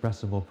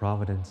inexpressible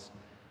providence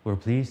were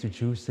pleased to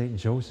choose Saint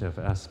Joseph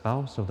as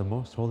spouse of the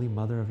most holy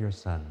mother of your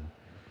Son,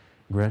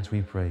 grant,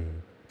 we pray,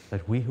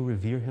 that we who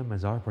revere him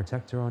as our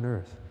protector on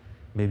earth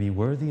may be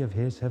worthy of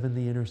his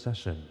heavenly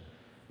intercession,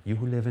 you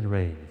who live and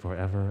reign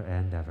forever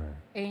and ever.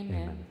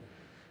 Amen.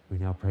 We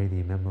now pray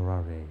the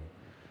Memorare.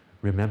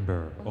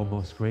 Remember, O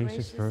most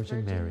gracious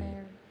Virgin Mary,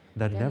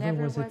 that never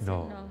was it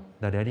known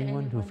that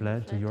anyone who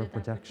fled to your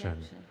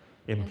protection,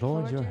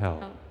 implored your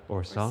help,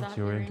 or sought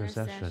your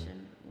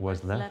intercession,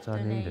 was left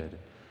unaided.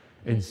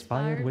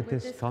 Inspired with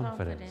this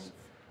confidence,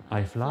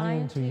 I fly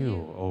unto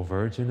you, O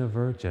Virgin of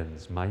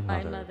Virgins, my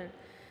Mother.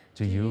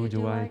 To you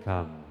do I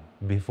come,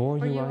 before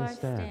you I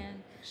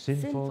stand,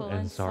 sinful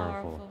and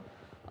sorrowful.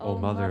 O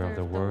Mother of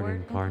the Word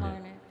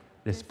incarnate,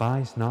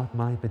 despise not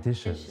my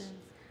petitions,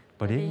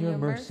 but in your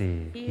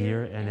mercy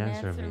hear and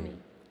answer me.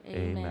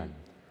 Amen.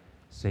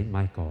 Saint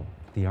Michael,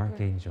 the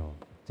Archangel,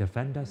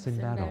 defend us in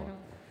battle.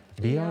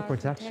 Be our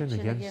protection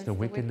against the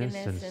wickedness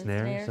and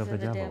snares of the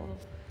devil.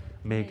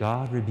 May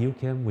God rebuke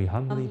him, we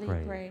humbly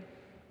pray.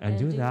 And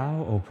do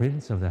thou, O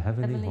Prince of the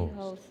heavenly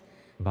host,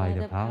 by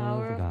the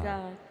power of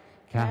God,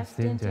 cast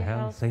into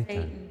hell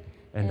Satan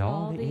and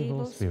all the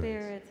evil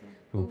spirits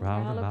who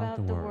prowl about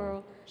the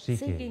world,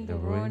 seeking the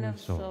ruin of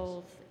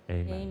souls.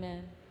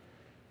 Amen.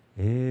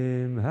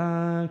 Immaculate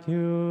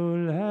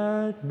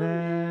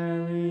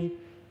Mary,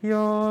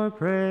 your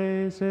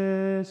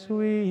praises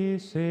we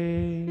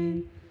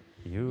sing.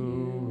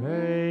 You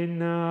reign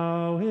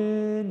now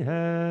in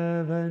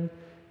heaven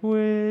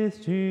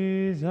with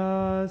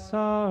Jesus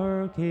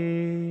our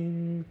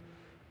King.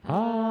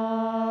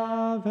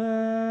 Ave,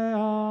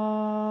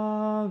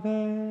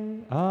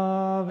 Ave,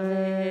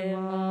 Ave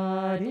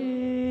Maria.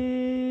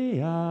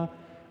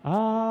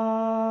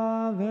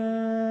 Ave,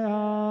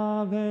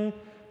 Ave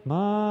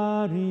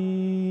Maria.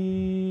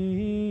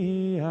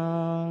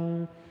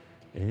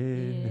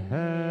 In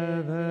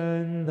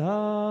heaven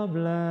the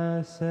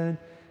blessed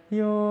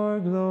your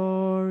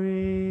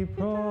glory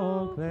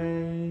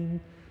proclaim.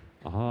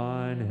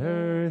 On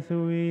earth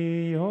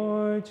we,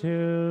 your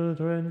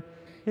children,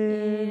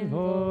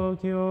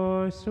 invoke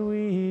your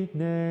sweet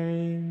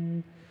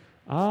name.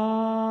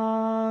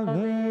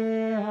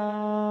 Ave,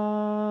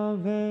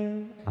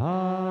 Ave,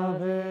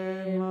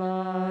 Ave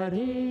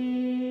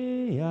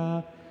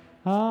Maria.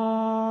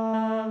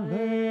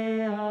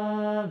 Ave,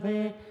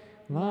 Ave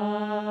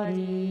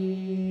Maria.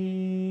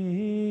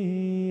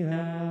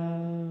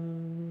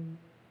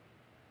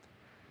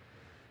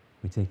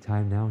 We take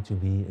time now to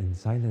be in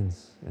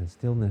silence and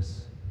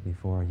stillness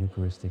before our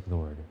Eucharistic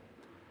Lord.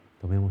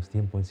 Tomemos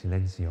tiempo en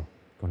silencio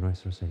con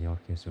nuestro Señor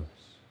Jesús.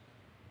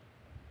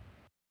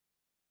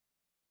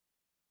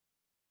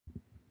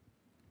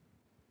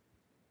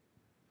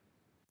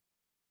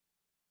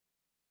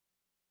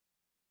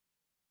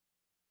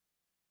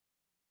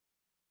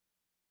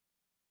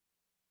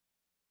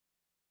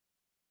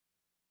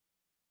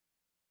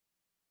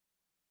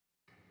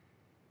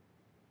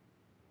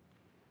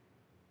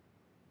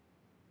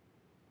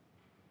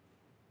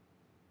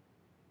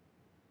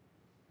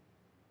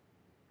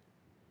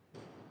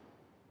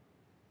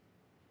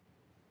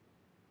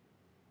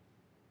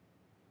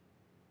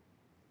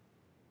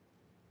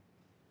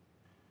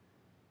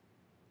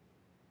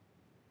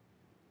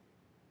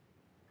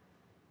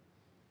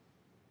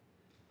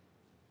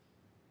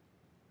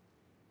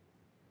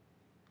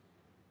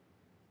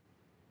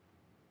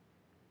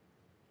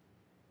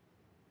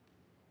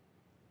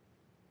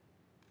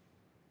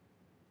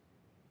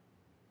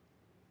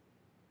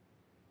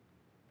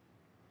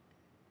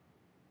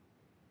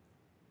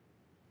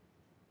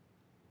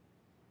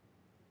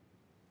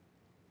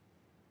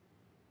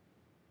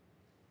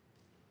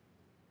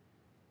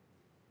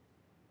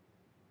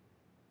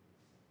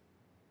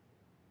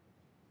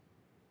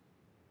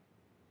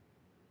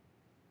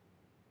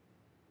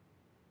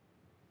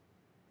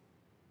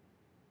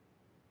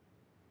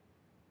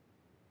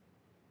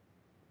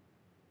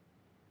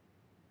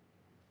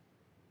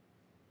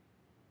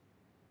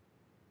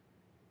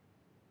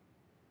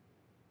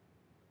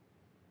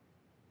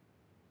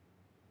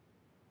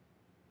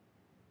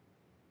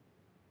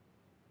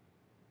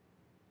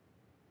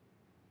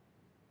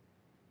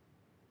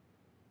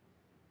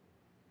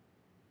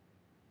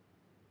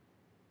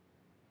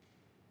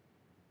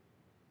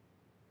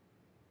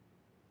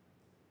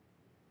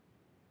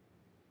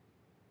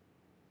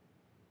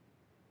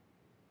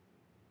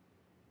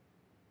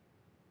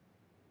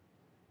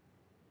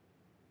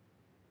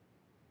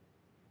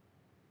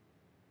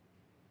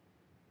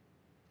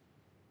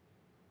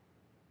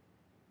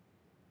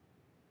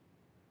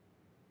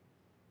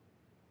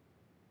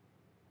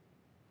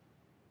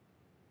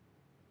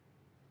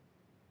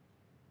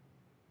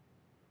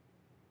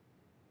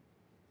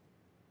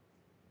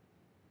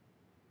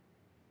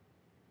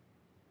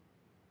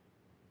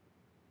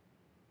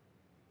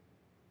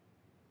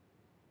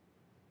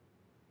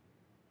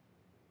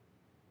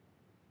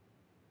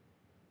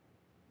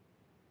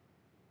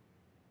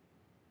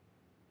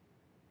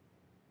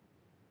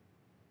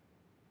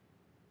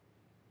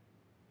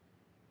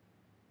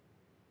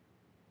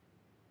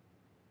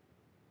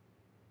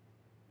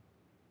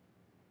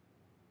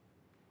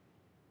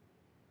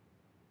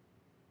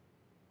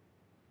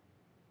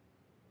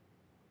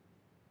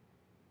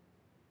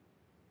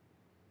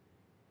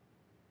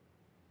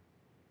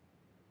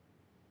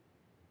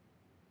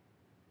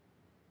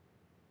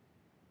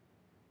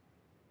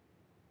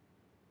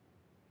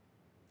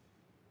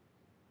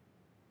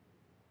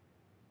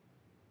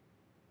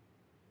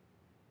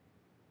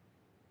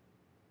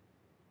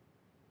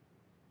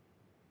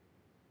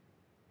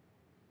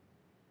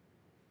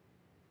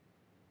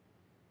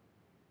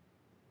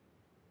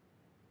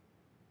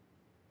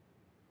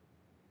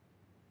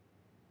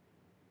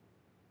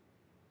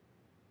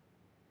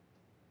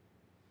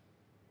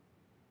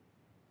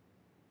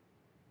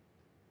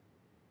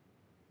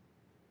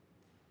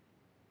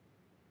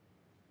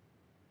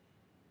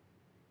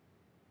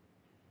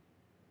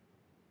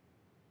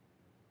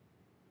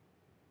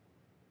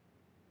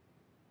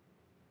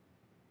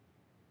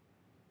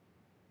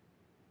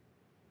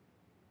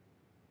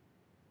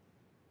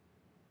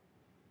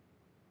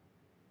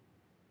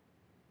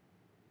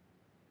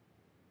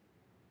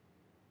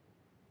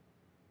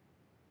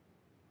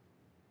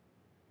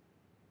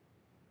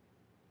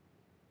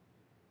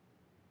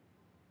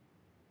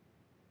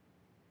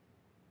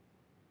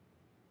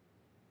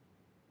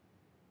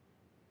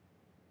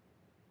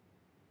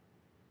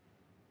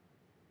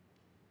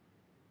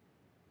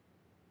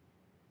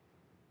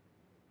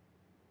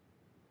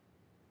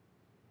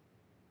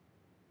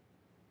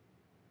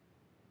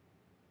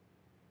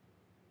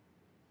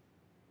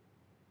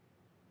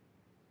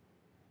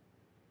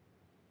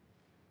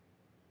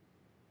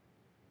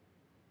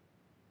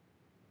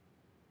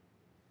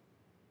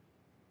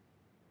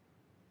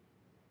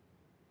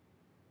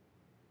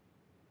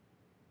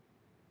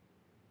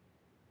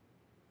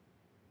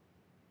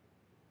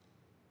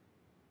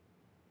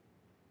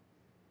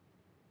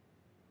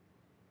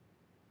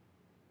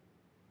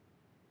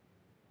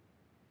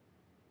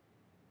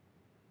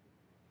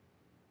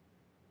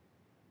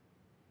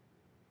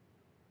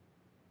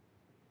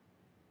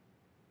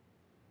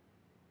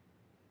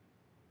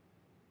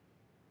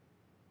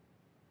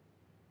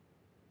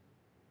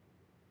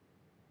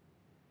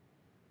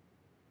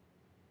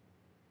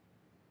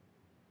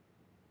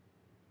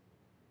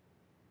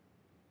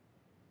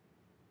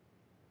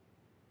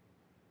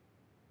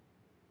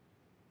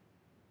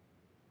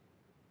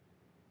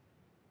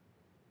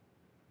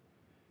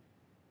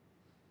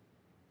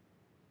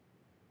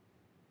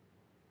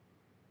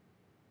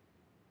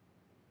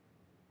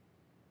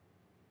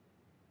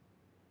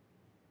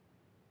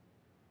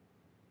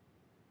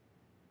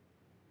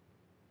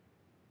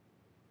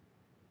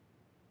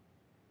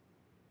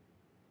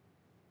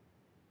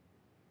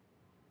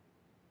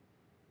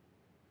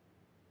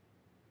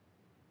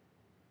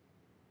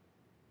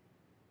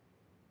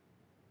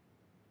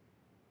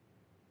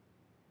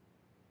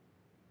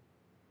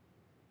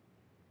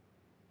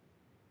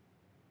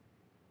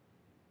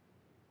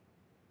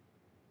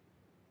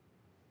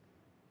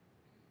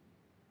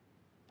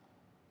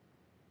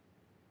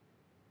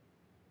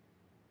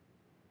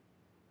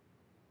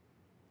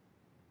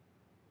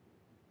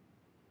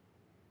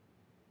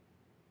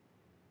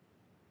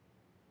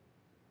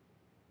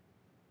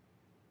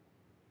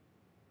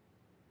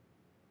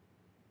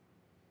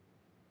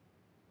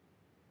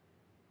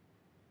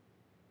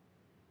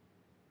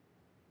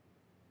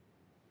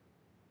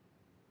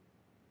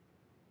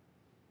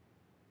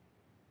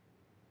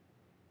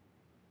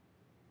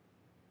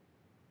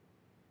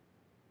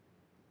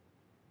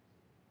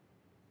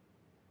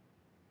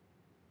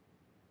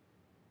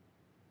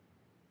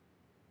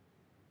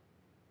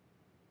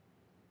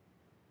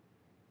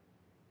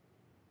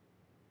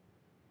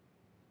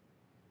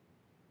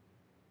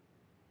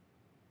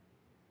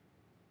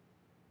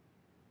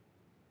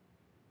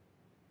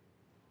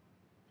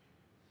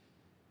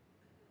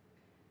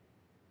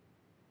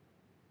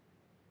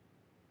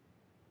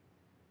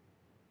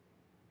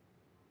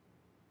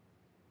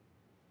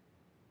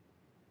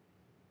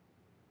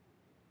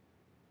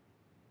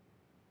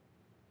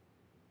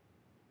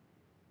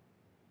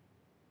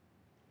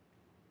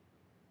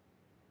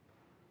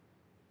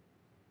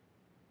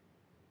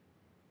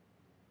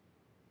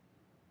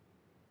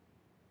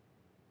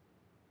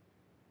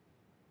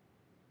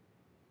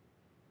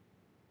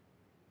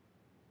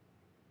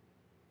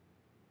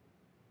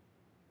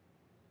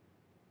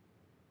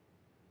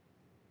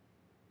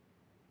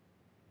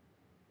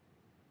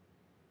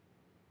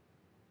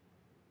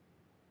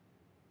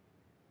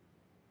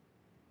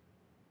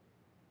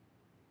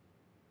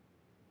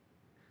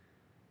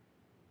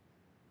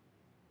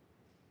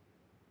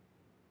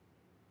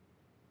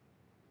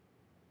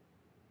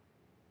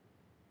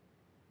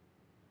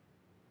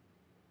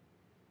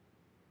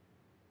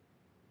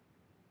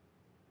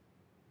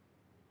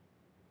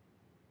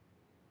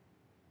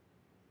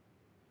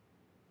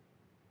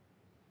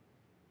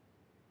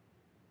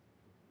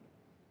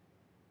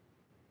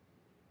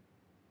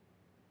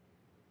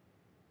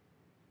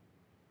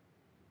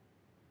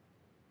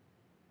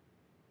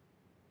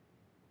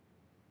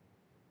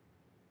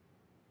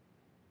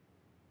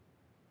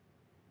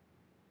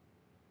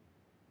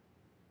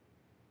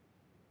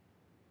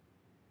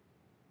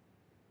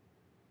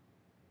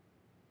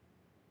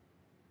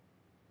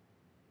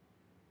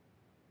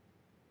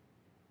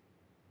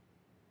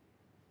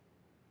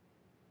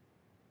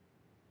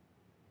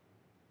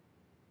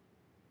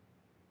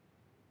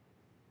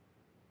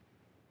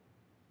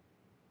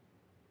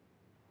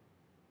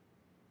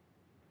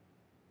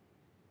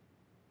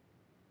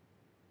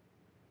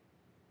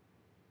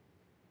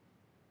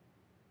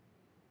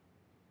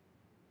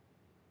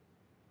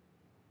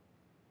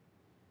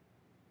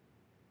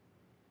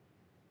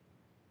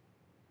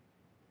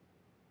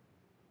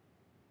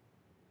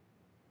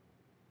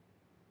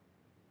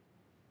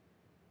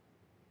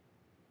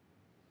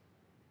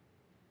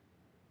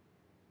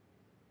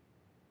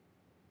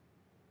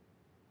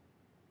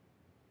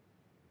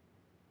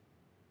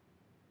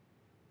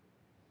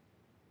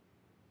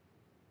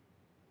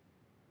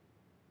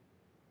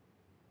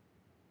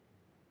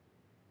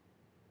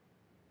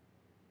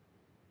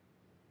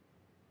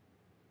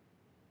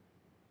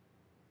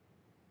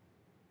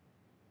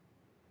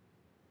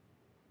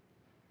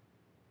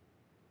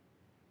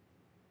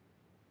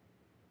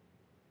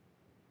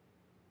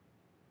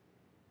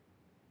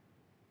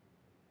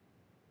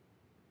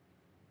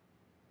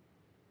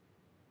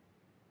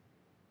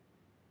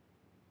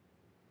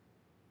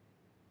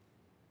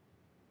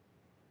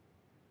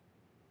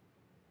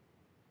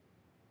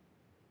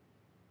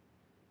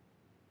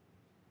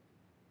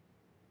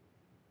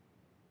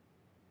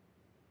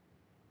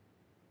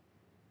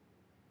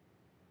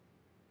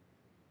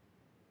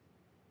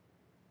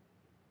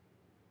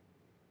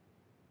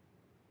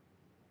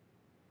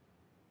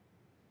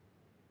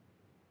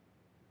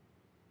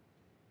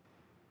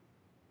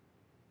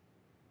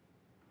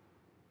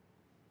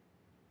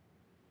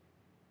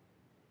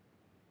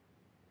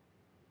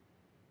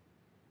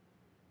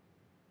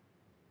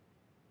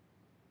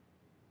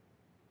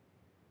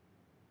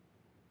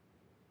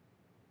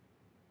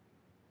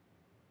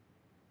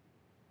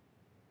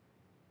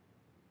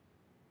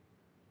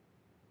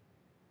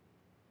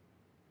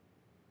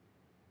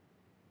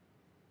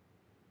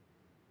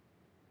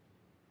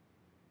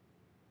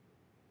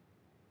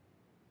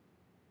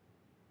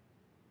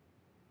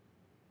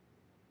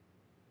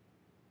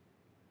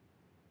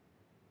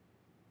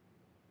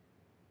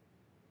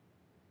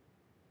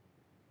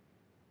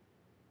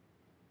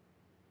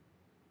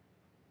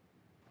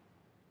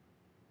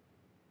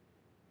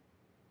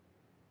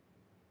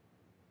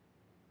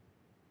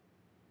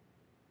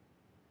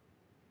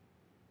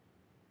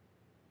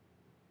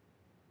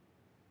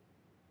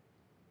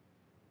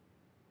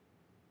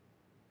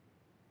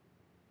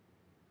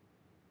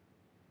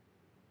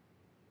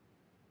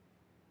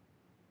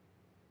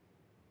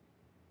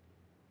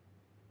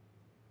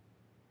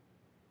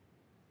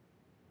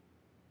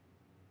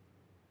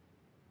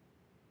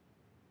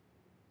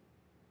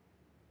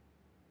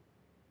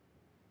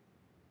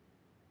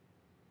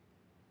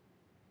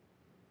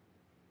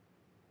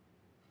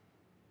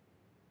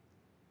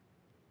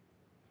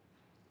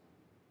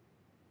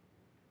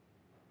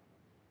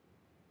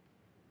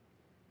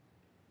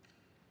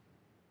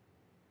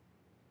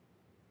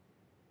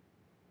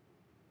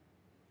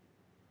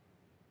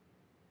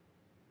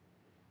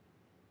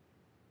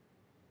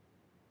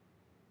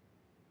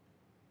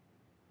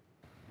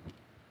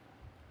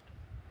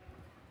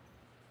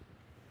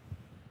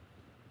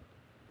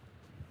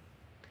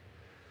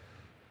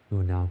 We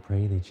will now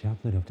pray the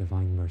Chaplet of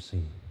Divine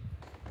Mercy.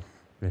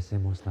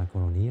 Recemos la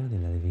coronilla de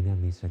la Divina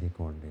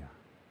Misericordia.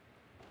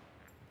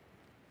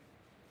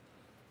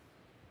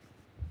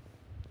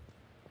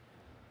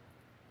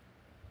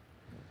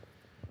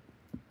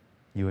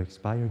 You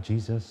expired,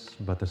 Jesus,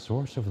 but the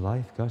source of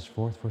life gushed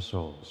forth for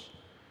souls,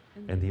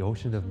 and the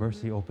ocean of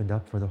mercy opened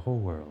up for the whole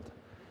world.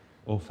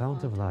 O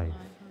fount of life,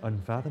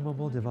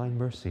 unfathomable divine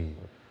mercy,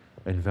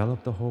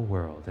 envelop the whole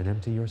world and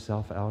empty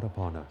yourself out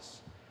upon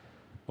us.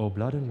 O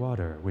blood and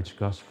water, which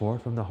gushed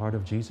forth from the heart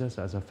of Jesus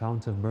as a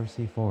fount of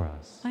mercy for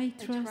us. I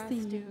trust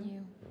in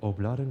you. O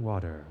blood and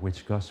water,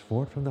 which gushed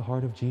forth from the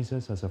heart of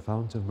Jesus as a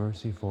fount of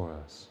mercy for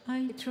us.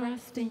 I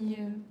trust in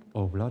you.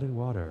 O blood and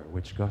water,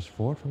 which gushed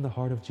forth from the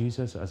heart of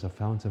Jesus as a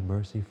fount of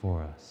mercy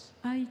for us.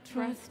 I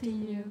trust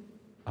in you.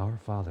 Our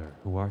Father,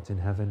 who art in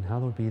heaven,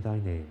 hallowed be thy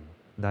name.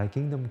 Thy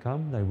kingdom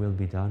come, thy will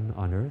be done,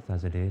 on earth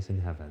as it is in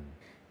heaven.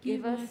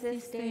 Give us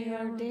this day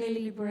our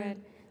daily bread,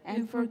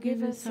 and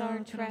forgive us our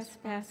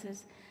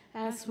trespasses,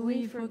 as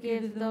we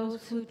forgive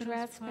those who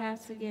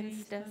trespass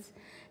against us.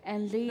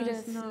 And lead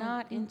us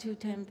not into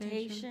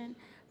temptation,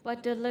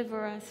 but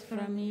deliver us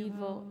from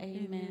evil.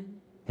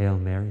 Amen. Hail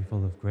Mary,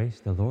 full of grace,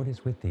 the Lord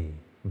is with thee.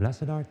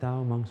 Blessed art thou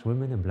amongst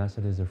women, and blessed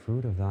is the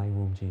fruit of thy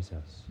womb,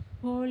 Jesus.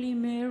 Holy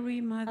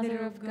Mary, Mother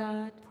of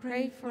God,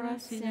 pray for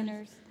us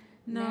sinners,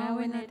 now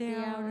and at the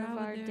hour of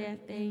our death.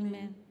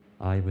 Amen.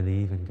 I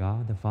believe in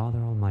God, the Father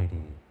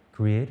Almighty,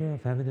 creator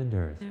of heaven and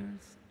earth,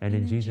 and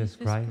in Jesus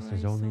Christ,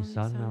 his only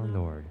Son, our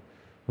Lord,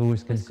 who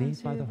was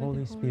conceived by the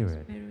Holy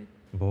Spirit,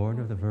 born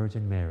of the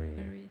Virgin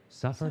Mary,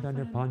 suffered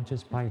under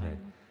Pontius Pilate,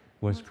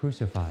 was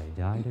crucified,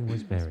 died, and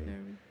was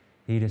buried.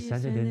 He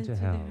descended into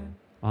hell.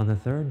 On the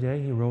third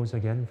day he rose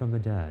again from the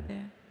dead.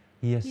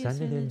 He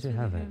ascended into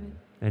heaven,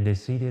 and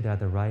is seated at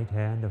the right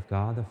hand of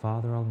God the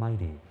Father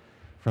Almighty.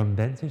 From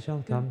thence he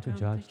shall come to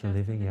judge the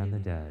living and the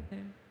dead.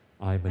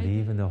 I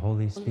believe in the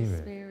Holy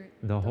Spirit,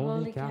 the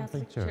Holy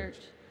Catholic Church,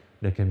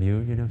 the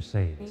communion of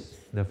saints,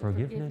 the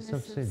forgiveness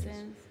of sins,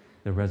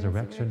 the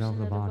resurrection of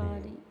the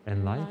body,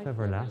 and life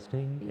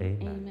everlasting.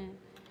 Amen.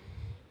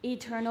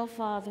 Eternal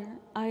Father,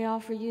 I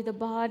offer you the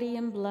body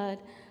and blood,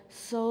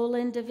 soul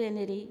and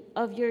divinity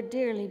of your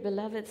dearly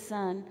beloved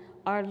Son,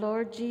 our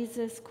Lord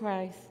Jesus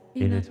Christ,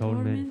 in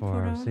atonement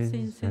for our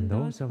sins and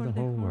those of the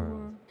whole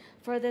world.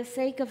 For the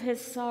sake of his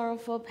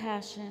sorrowful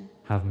passion,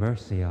 have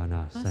mercy on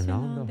us and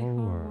on the whole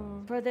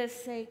world. For the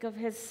sake of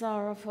his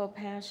sorrowful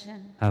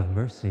passion, have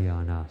mercy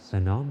on us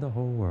and on the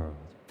whole world.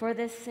 For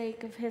the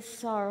sake of his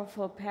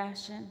sorrowful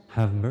passion,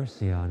 have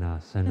mercy on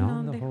us and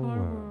on the whole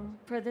world.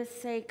 For the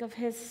sake of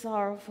his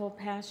sorrowful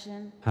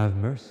passion, have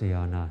mercy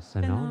on us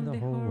and on the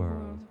whole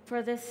world.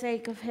 For the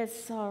sake of his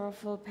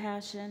sorrowful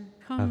passion,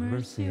 have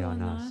mercy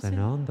on us and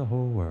on the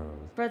whole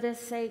world. For the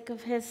sake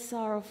of his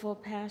sorrowful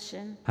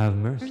passion, have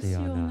mercy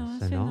on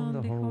us and on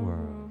the whole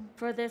world.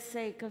 For the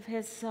sake of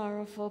his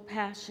sorrowful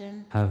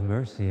passion, have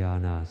mercy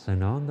on us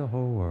and on the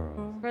whole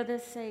world. For the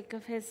sake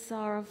of his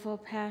sorrowful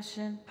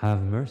passion,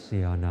 have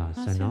mercy on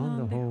us and on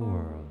the whole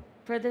world.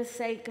 For the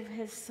sake of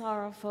his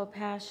sorrowful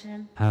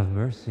passion, have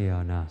mercy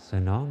on us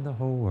and on the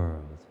whole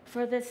world.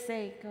 For the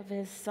sake of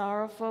his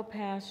sorrowful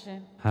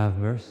passion, have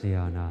mercy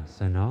on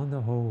us and on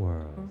the whole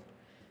world.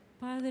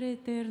 Padre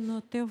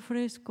eterno, te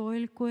ofrezco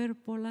el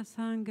cuerpo, la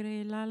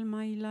sangre, el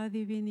alma y la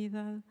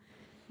divinidad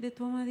de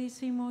tu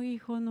amadísimo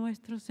Hijo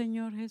nuestro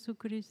Señor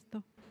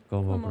Jesucristo,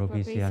 como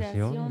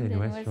propiciación de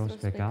nuestros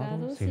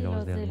pecados y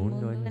los del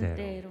mundo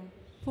entero.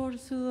 Por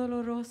su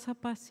dolorosa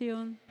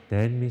pasión,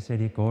 ten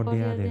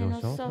misericordia de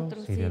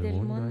nosotros y del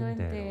mundo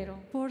entero.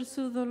 Por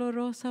su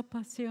dolorosa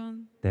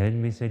pasión,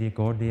 ten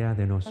misericordia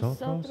de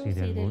nosotros y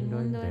del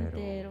mundo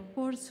entero.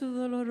 Por su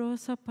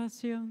dolorosa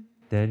pasión,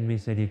 ten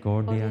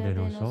misericordia de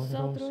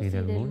nosotros y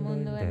del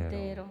mundo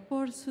entero.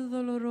 Por su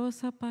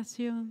dolorosa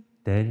pasión,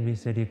 ten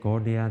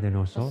misericordia de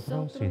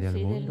nosotros y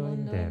del mundo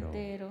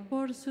entero.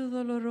 Por su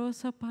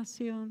dolorosa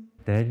pasión,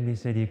 ten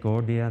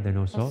misericordia de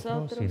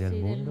nosotros y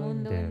del mundo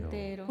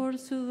entero. Por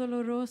su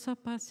dolorosa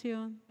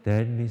pasión,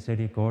 ten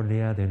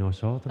misericordia de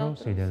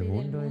nosotros y del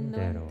mundo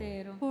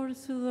entero. Por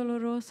su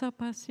dolorosa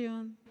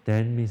pasión,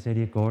 ten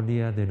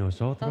misericordia de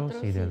nosotros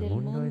y del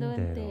mundo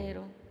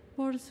entero.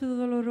 Por su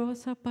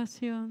dolorosa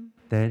pasión,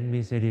 ten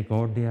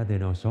misericordia de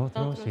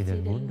nosotros y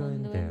del mundo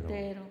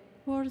entero.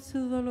 Por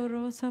su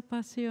dolorosa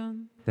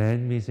pasión,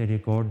 ten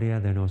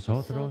misericordia de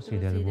nosotros y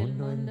del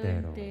mundo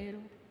entero.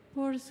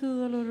 Por su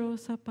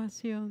dolorosa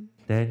pasión,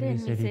 ten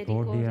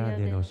misericordia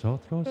de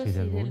nosotros y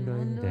del mundo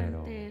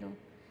entero.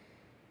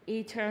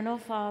 Eternal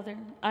Father,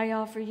 I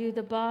offer you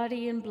the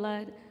body and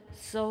blood,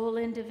 soul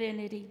and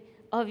divinity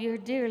of your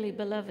dearly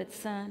beloved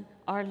Son,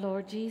 our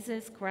Lord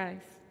Jesus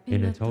Christ,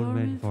 in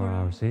atonement for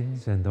our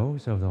sins and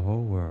those of the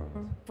whole world.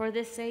 For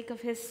the sake of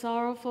his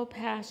sorrowful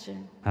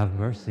passion, Have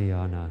mercy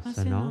on us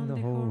and on the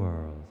whole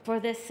world. for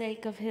the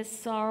sake of his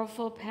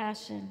sorrowful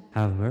passion,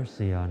 Have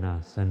mercy on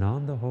us and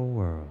on the whole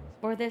world.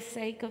 for the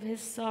sake of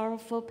his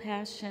sorrowful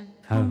passion,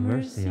 Have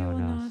mercy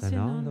on us and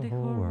on the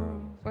whole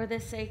world. for the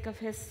sake of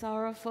his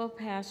sorrowful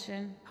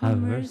passion, Have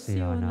mercy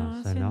on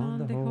us and on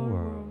the whole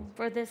world.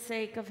 for the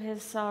sake of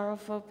his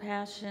sorrowful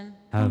passion,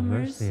 Have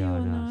mercy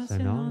on us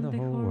and on the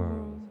whole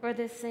world. for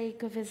the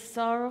sake of his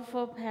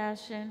sorrowful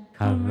passion,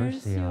 Have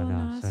mercy on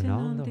us and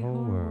on the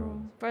whole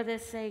world. for the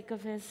sake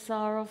of his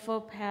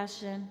sorrowful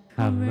passion,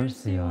 Have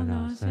mercy on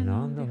us and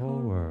on the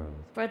whole world.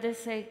 for the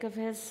sake of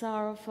his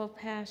sorrowful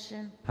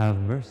passion, Have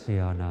mercy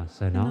on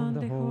us and on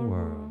the whole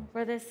world.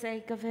 for the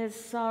sake of his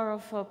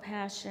sorrowful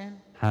passion,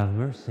 Have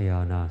mercy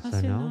on us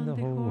and on the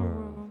whole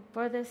world.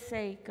 for the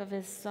sake of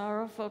his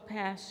sorrowful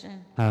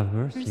passion. Have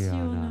mercy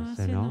on us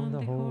and on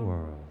the whole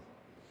world.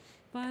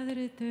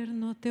 Padre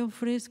eterno, te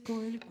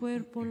ofrezco el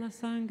cuerpo, la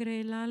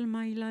sangre, el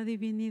alma y la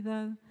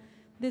divinidad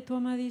de tu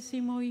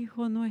amadísimo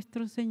Hijo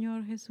nuestro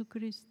Señor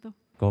Jesucristo,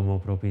 Como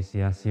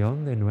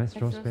propiciación de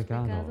nuestros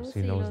pecados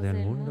y los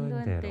del mundo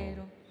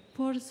entero.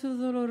 por su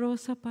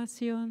dolorosa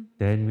pasión,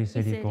 Ten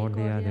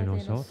misericordia de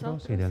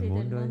nosotros y del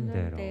mundo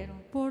entero.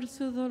 por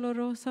su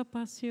dolorosa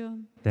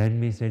pasión, Ten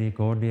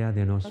misericordia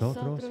de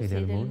nosotros y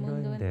del mundo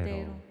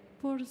entero.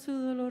 por su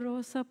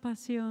dolorosa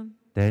pasión,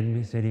 Ten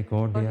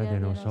misericordia de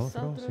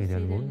nosotros y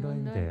del mundo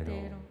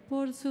entero.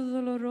 por su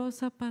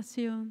dolorosa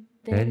pasión,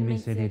 Ten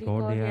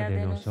misericordia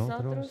de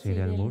nosotros y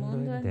del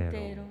mundo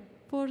entero.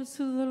 por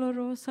su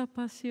dolorosa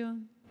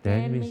pasión,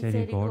 Ten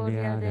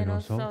misericordia de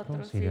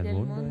nosotros y del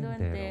mundo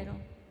entero.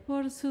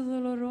 por su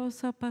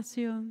dolorosa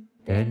pasión,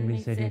 Ten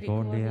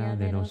misericordia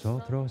de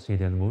nosotros y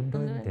del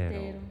mundo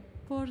entero.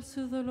 por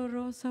su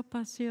dolorosa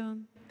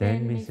pasión,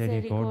 Ten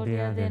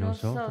misericordia de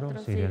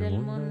nosotros y del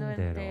mundo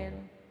entero.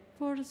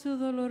 por su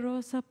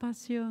dolorosa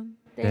pasión,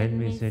 Ten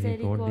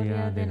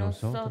misericordia de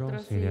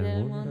nosotros y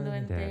del mundo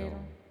entero.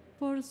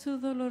 por su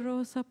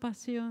dolorosa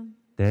pasión,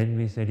 Ten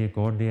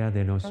misericordia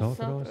de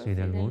nosotros y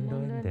del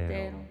mundo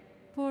entero.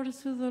 por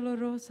su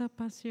dolorosa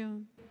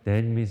pasión.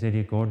 Ten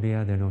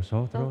misericordia de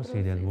nosotros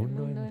y del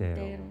mundo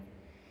entero.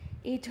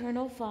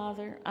 Eternal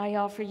Father, I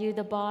offer you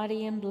the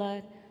body and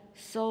blood,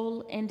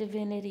 soul and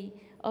divinity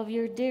of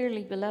your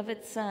dearly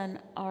beloved Son,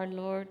 our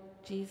Lord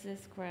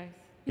Jesus Christ,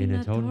 In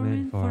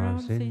atonement for our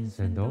sins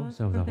and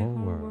those of the whole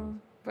world.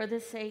 for the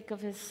sake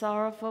of his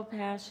sorrowful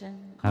passion,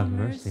 Have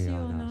mercy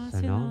on us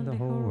and on the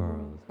whole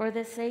world. for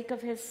the sake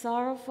of his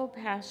sorrowful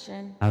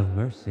passion, Have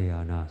mercy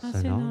on us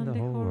and on the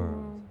whole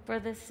world. for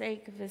the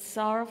sake of his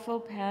sorrowful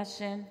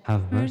passion,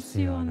 Have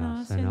mercy on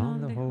us and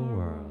on the whole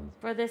world.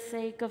 for the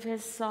sake of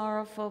his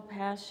sorrowful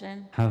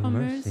passion, Have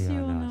mercy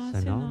on us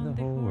and on the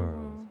whole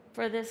world.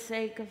 for the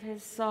sake of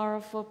his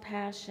sorrowful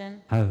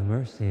passion, Have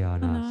mercy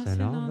on us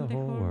and on the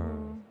whole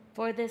world.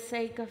 for the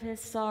sake of his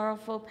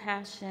sorrowful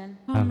passion,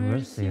 Have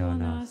mercy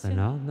on us and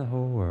on the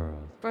whole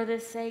world. for the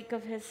sake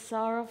of his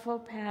sorrowful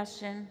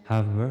passion,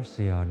 Have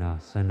mercy on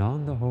us and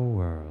on the whole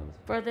world.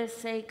 for the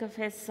sake of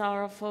his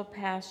sorrowful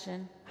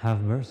passion,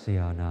 Have mercy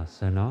on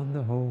us and on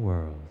the whole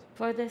world.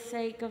 for the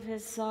sake of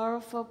his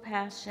sorrowful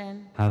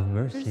passion, Have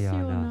mercy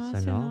on us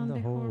and on the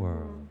whole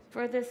world.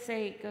 for the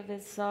sake of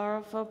his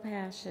sorrowful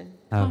passion,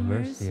 Have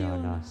mercy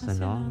on us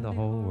and on the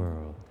whole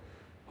world.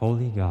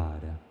 Holy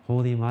God,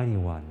 Holy Mighty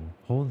One,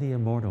 Holy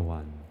Immortal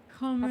One,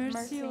 Have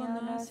mercy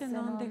on us and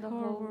on the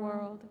whole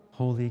world.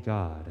 Holy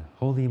God,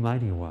 Holy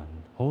Mighty One,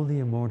 Holy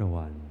Immortal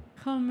One,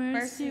 Have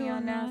mercy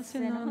on us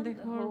and on the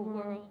whole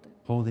world.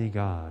 Holy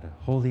God,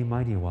 Holy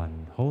Mighty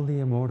One, Holy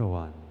Immortal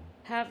One,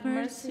 have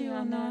mercy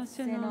on us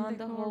and on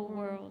the whole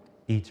world.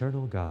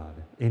 Eternal God,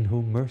 in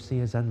whom mercy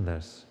is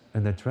endless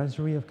and the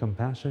treasury of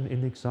compassion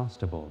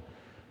inexhaustible,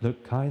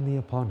 look kindly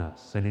upon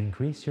us and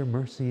increase your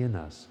mercy in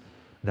us,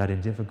 that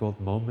in difficult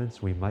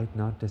moments we might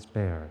not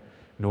despair,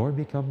 nor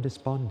become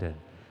despondent,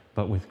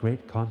 but with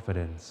great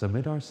confidence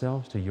submit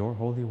ourselves to your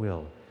holy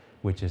will,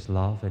 which is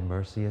love and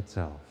mercy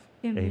itself.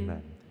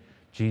 Amen.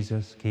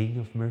 Jesus, King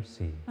of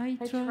mercy. I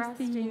trust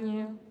in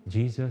you.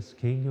 Jesus,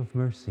 King of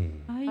mercy.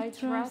 I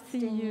trust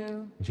in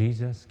you.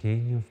 Jesus,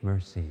 King of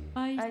mercy.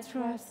 I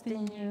trust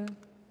in you.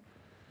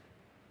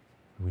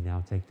 We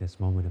now take this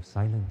moment of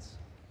silence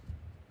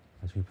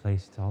as we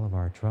place all of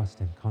our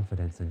trust and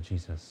confidence in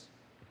Jesus.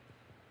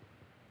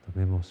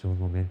 Tomemos un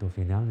momento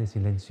final de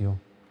silencio,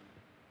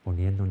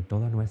 poniendo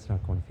toda nuestra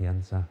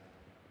confianza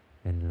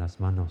en las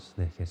manos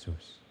de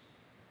Jesús.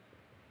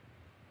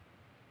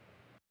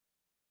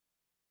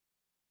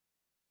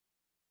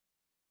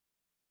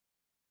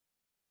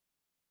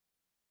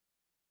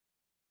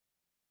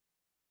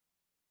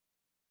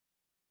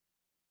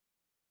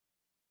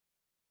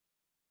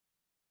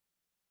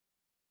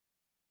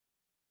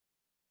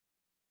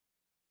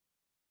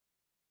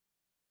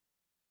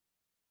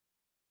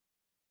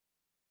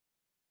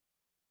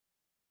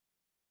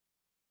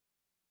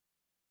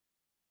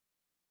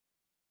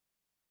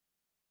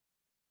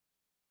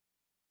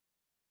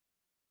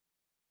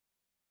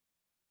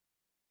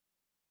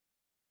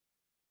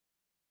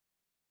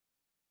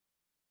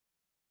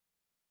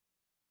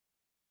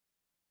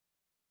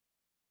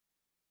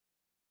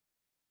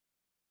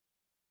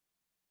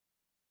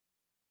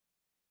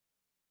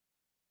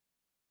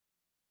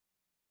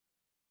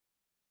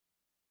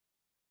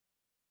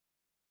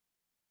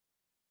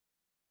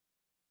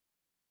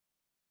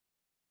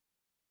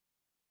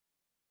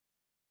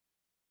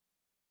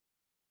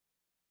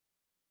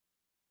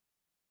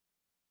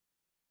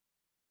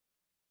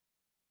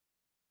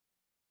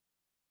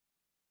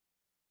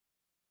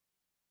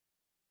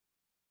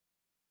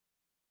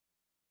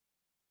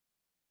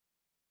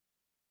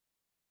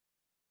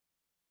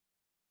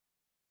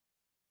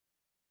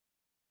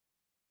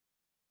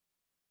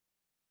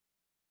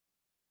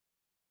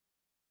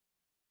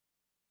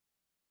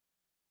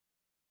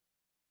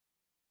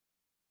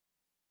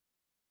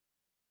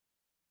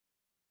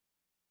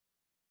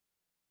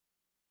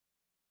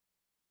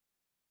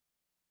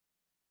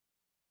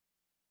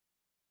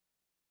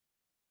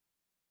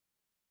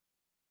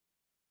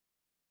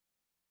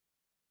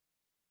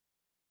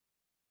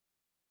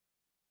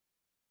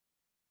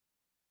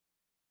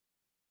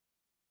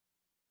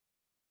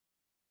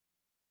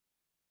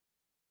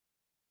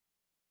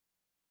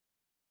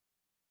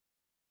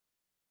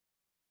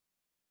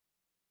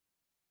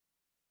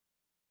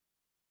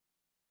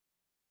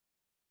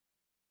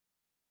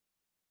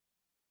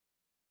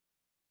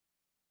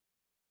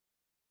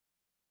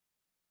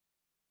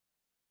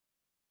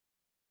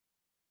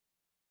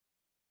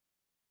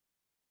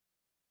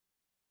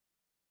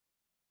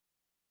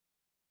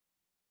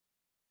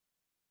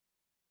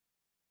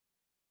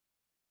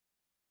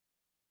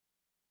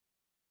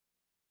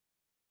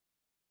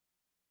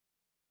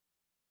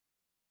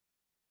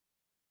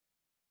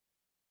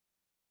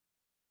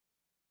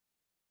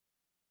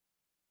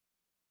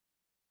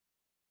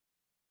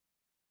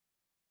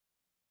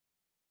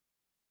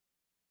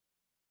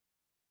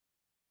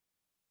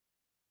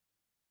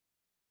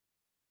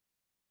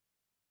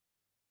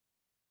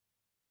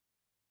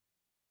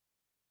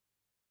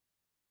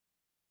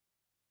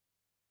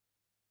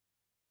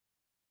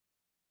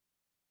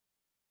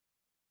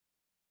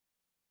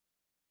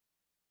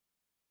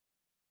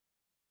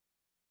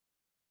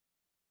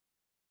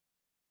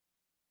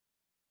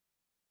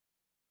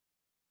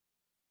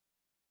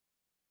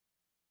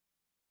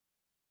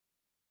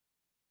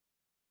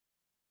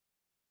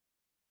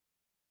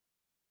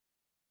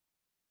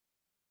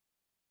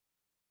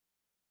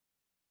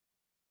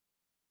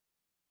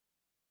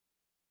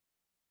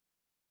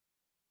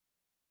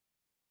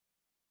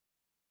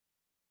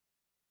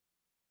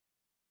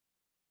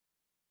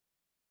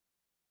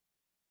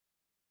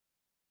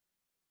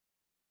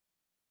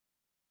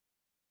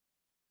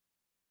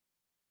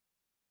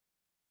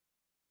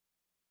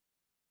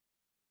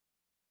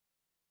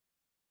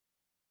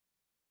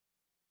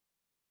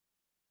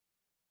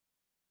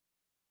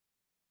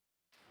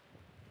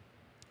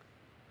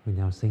 We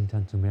now sing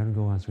Tantum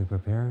Ergo as we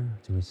prepare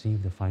to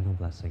receive the final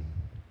blessing.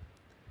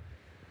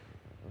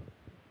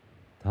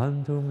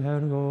 Tantum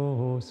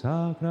ergo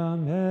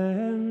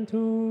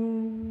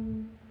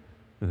sacramentum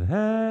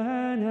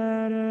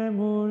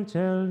veneremur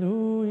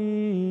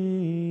celui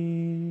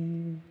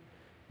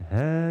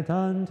et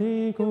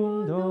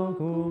antiquum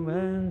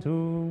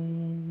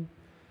documentum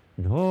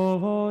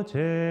novo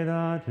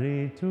cedat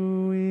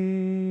ritui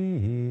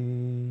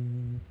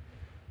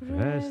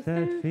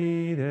restet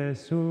fides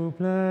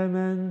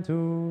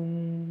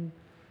supplementum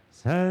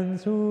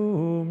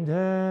sensum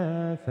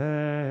defectui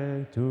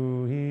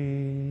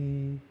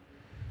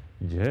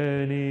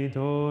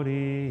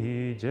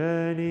genitori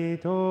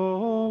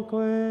genitoque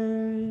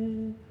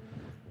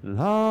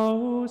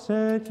laus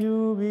et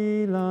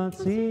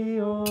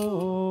jubilatio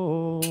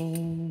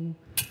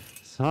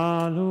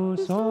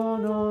salus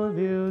honor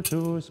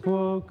virtus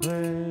quoque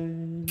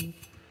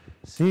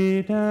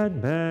sit et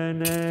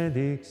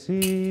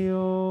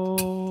benedictio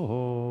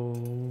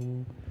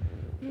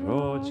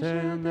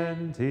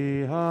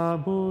procedenti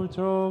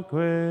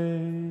abutroque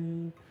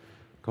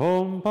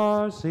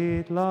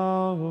comparsit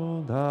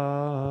laudatio.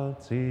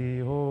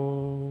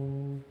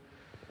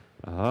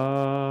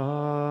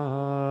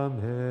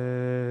 Amen.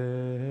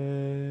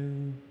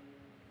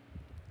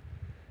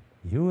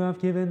 You have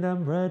given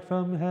them bread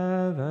from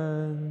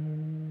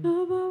heaven.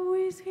 Above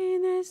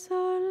witness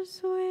all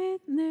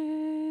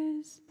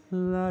sweetness.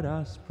 Let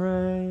us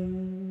pray.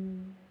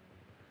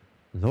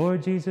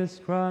 Lord Jesus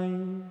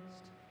Christ,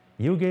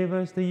 you gave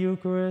us the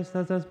Eucharist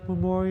as a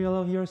memorial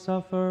of your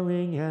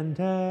suffering and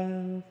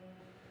death.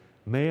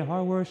 May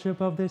our worship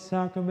of this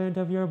sacrament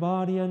of your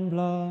body and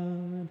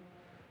blood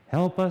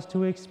help us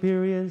to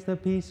experience the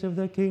peace of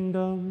the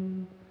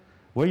kingdom,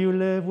 where you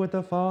live with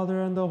the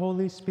Father and the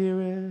Holy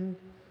Spirit,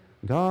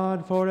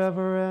 God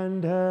forever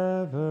and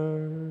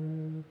ever.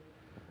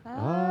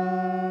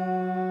 Amen.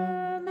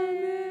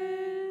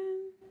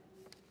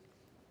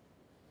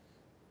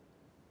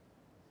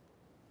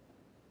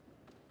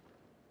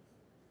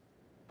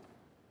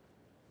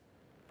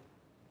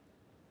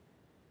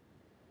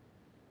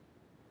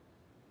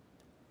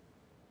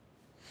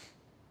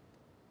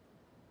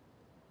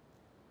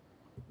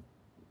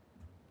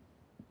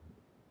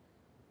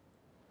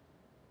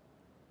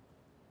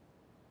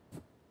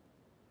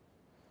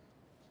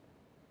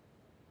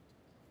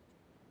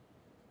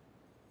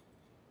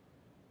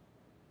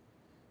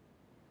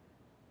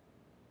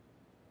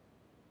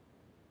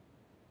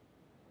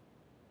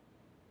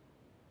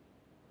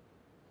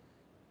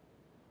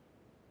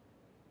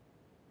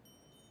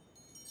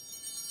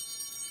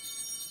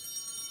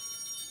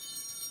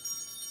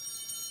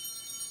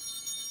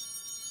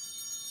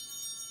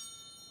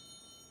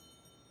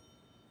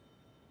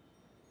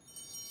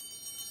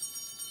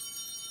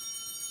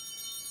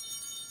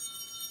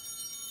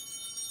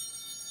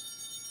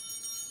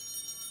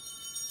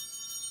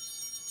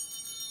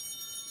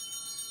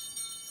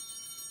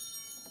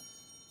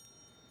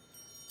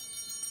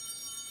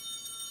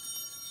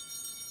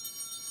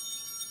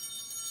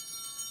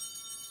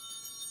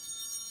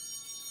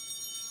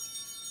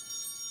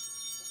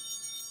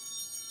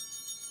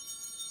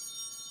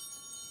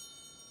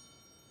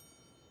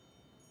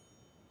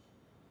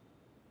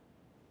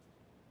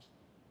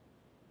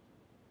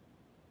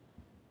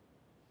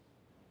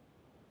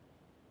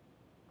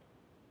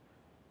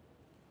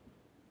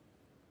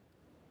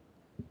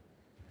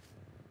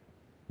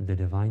 The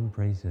divine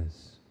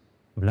praises.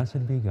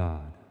 Blessed be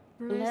God.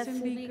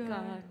 Blessed be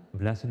God.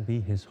 Blessed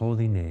be his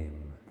holy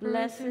name.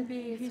 Blessed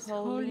be his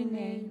holy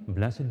name.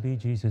 Blessed be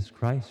Jesus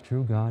Christ,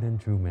 true God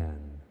and true man.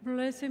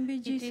 Blessed be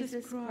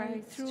Jesus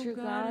Christ, true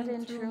God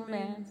and true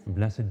man.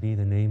 Blessed be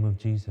the name of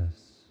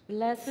Jesus.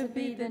 Blessed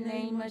be the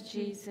name of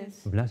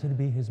Jesus. Blessed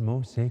be his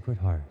most sacred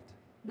heart.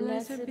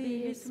 Blessed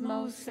be his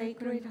most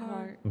sacred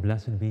heart.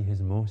 Blessed be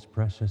his most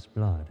precious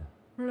blood.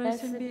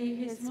 Blessed be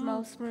his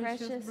most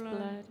precious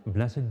blood.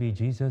 Blessed be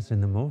Jesus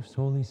in the most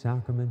holy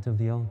sacrament of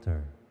the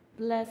altar.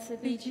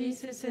 Blessed be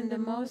Jesus in the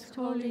most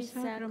holy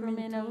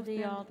sacrament of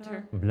the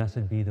altar.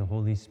 Blessed be the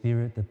Holy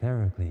Spirit, the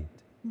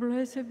Paraclete.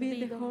 Blessed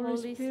be the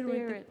Holy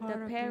Spirit,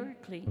 the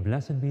Paraclete.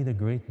 Blessed be the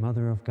great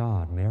Mother of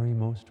God, Mary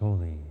most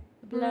holy.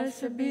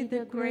 Blessed be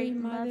the great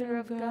Mother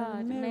of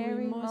God,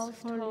 Mary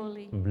most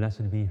holy.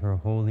 Blessed be her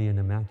holy and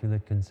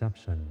immaculate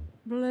conception.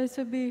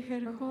 Blessed be her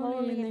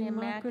Holy and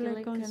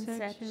immaculate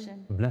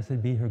conception.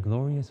 Blessed be her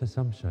glorious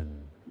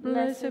assumption.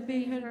 Blessed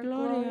be her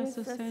glorious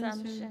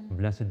ascension.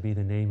 Blessed be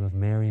the name of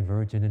Mary,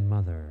 Virgin and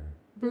Mother.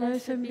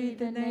 Blessed be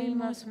the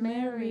name of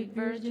Mary,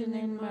 Virgin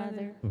and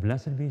Mother.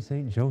 Blessed be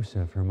Saint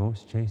Joseph, her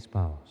most chaste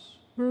spouse.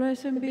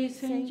 Blessed be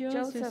Saint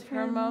Joseph,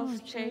 her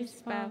most chaste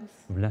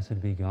spouse.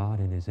 Blessed be God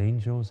in his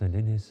angels and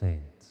in his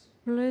saints.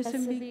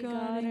 Blessed be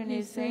God in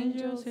his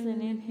angels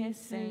and in his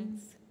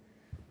saints.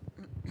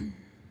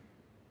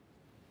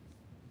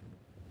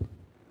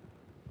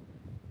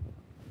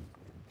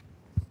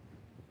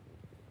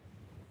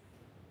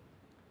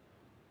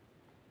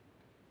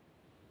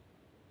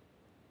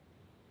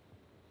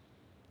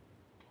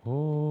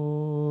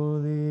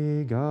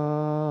 Holy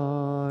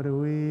God,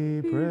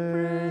 we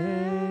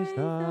praise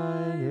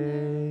thy name.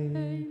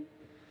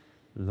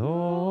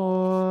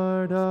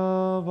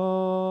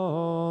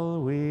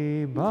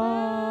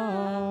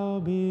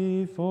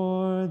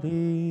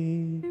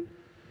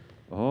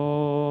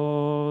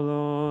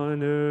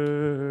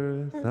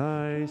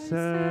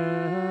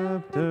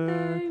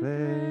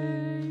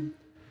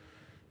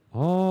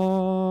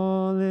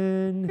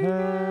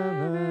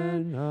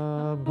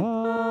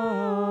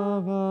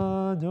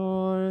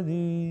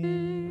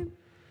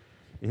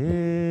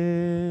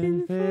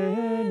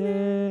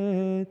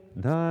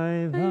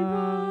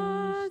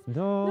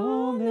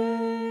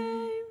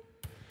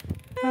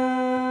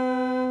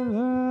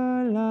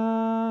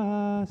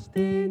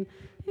 everlasting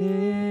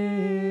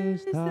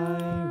is thy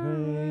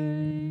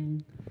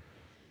reign.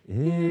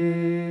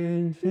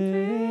 Infinite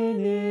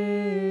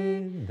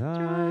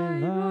thy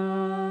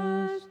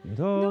vast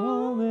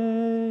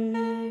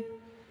domain,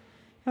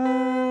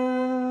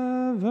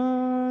 everlasting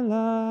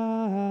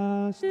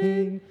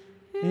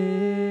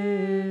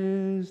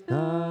is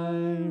thy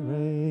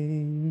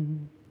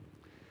reign.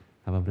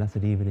 Have a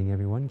blessed evening,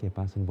 everyone. Que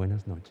pasen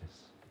buenas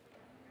noches.